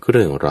ป็นเค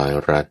รื่องร้อย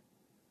รัด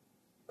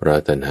เพราะ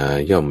ตัณหา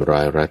ย่อมร้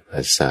อยรัด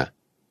ผัสสะ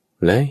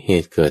และเห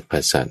ตุเกิดผั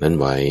สสะนั้น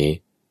ไว้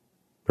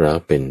เพราะ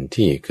เป็น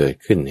ที่เกิด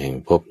ขึ้นแห่ง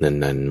ภพ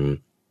นั้น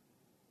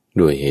ๆ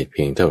ด้วยเหตุเ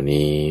พียงเท่า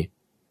นี้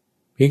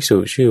ภิกษุ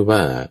ชื่อว่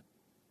า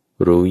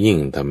รู้ยิ่ง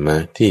ธรรมะ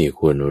ที่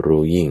ควร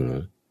รู้ยิ่ง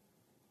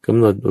กำ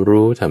หนด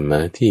รู้ธรรมะ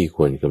ที่ค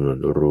วรกำหนด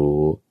รู้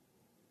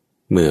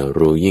เมื่อ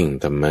รู้ยิ่ง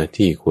ธรรมะ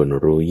ที่ควร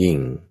รู้ยิ่ง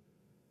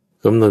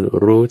กำหนด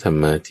รู้ธรร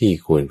มะที่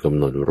ควรกำ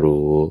หนด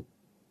รู้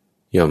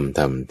ย่อมท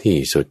ำที่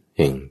สุดแ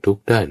ห่งทุก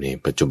ข์ได้ใน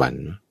ปัจจุบัน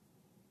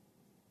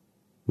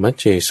มัช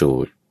ฌิสู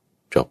ตร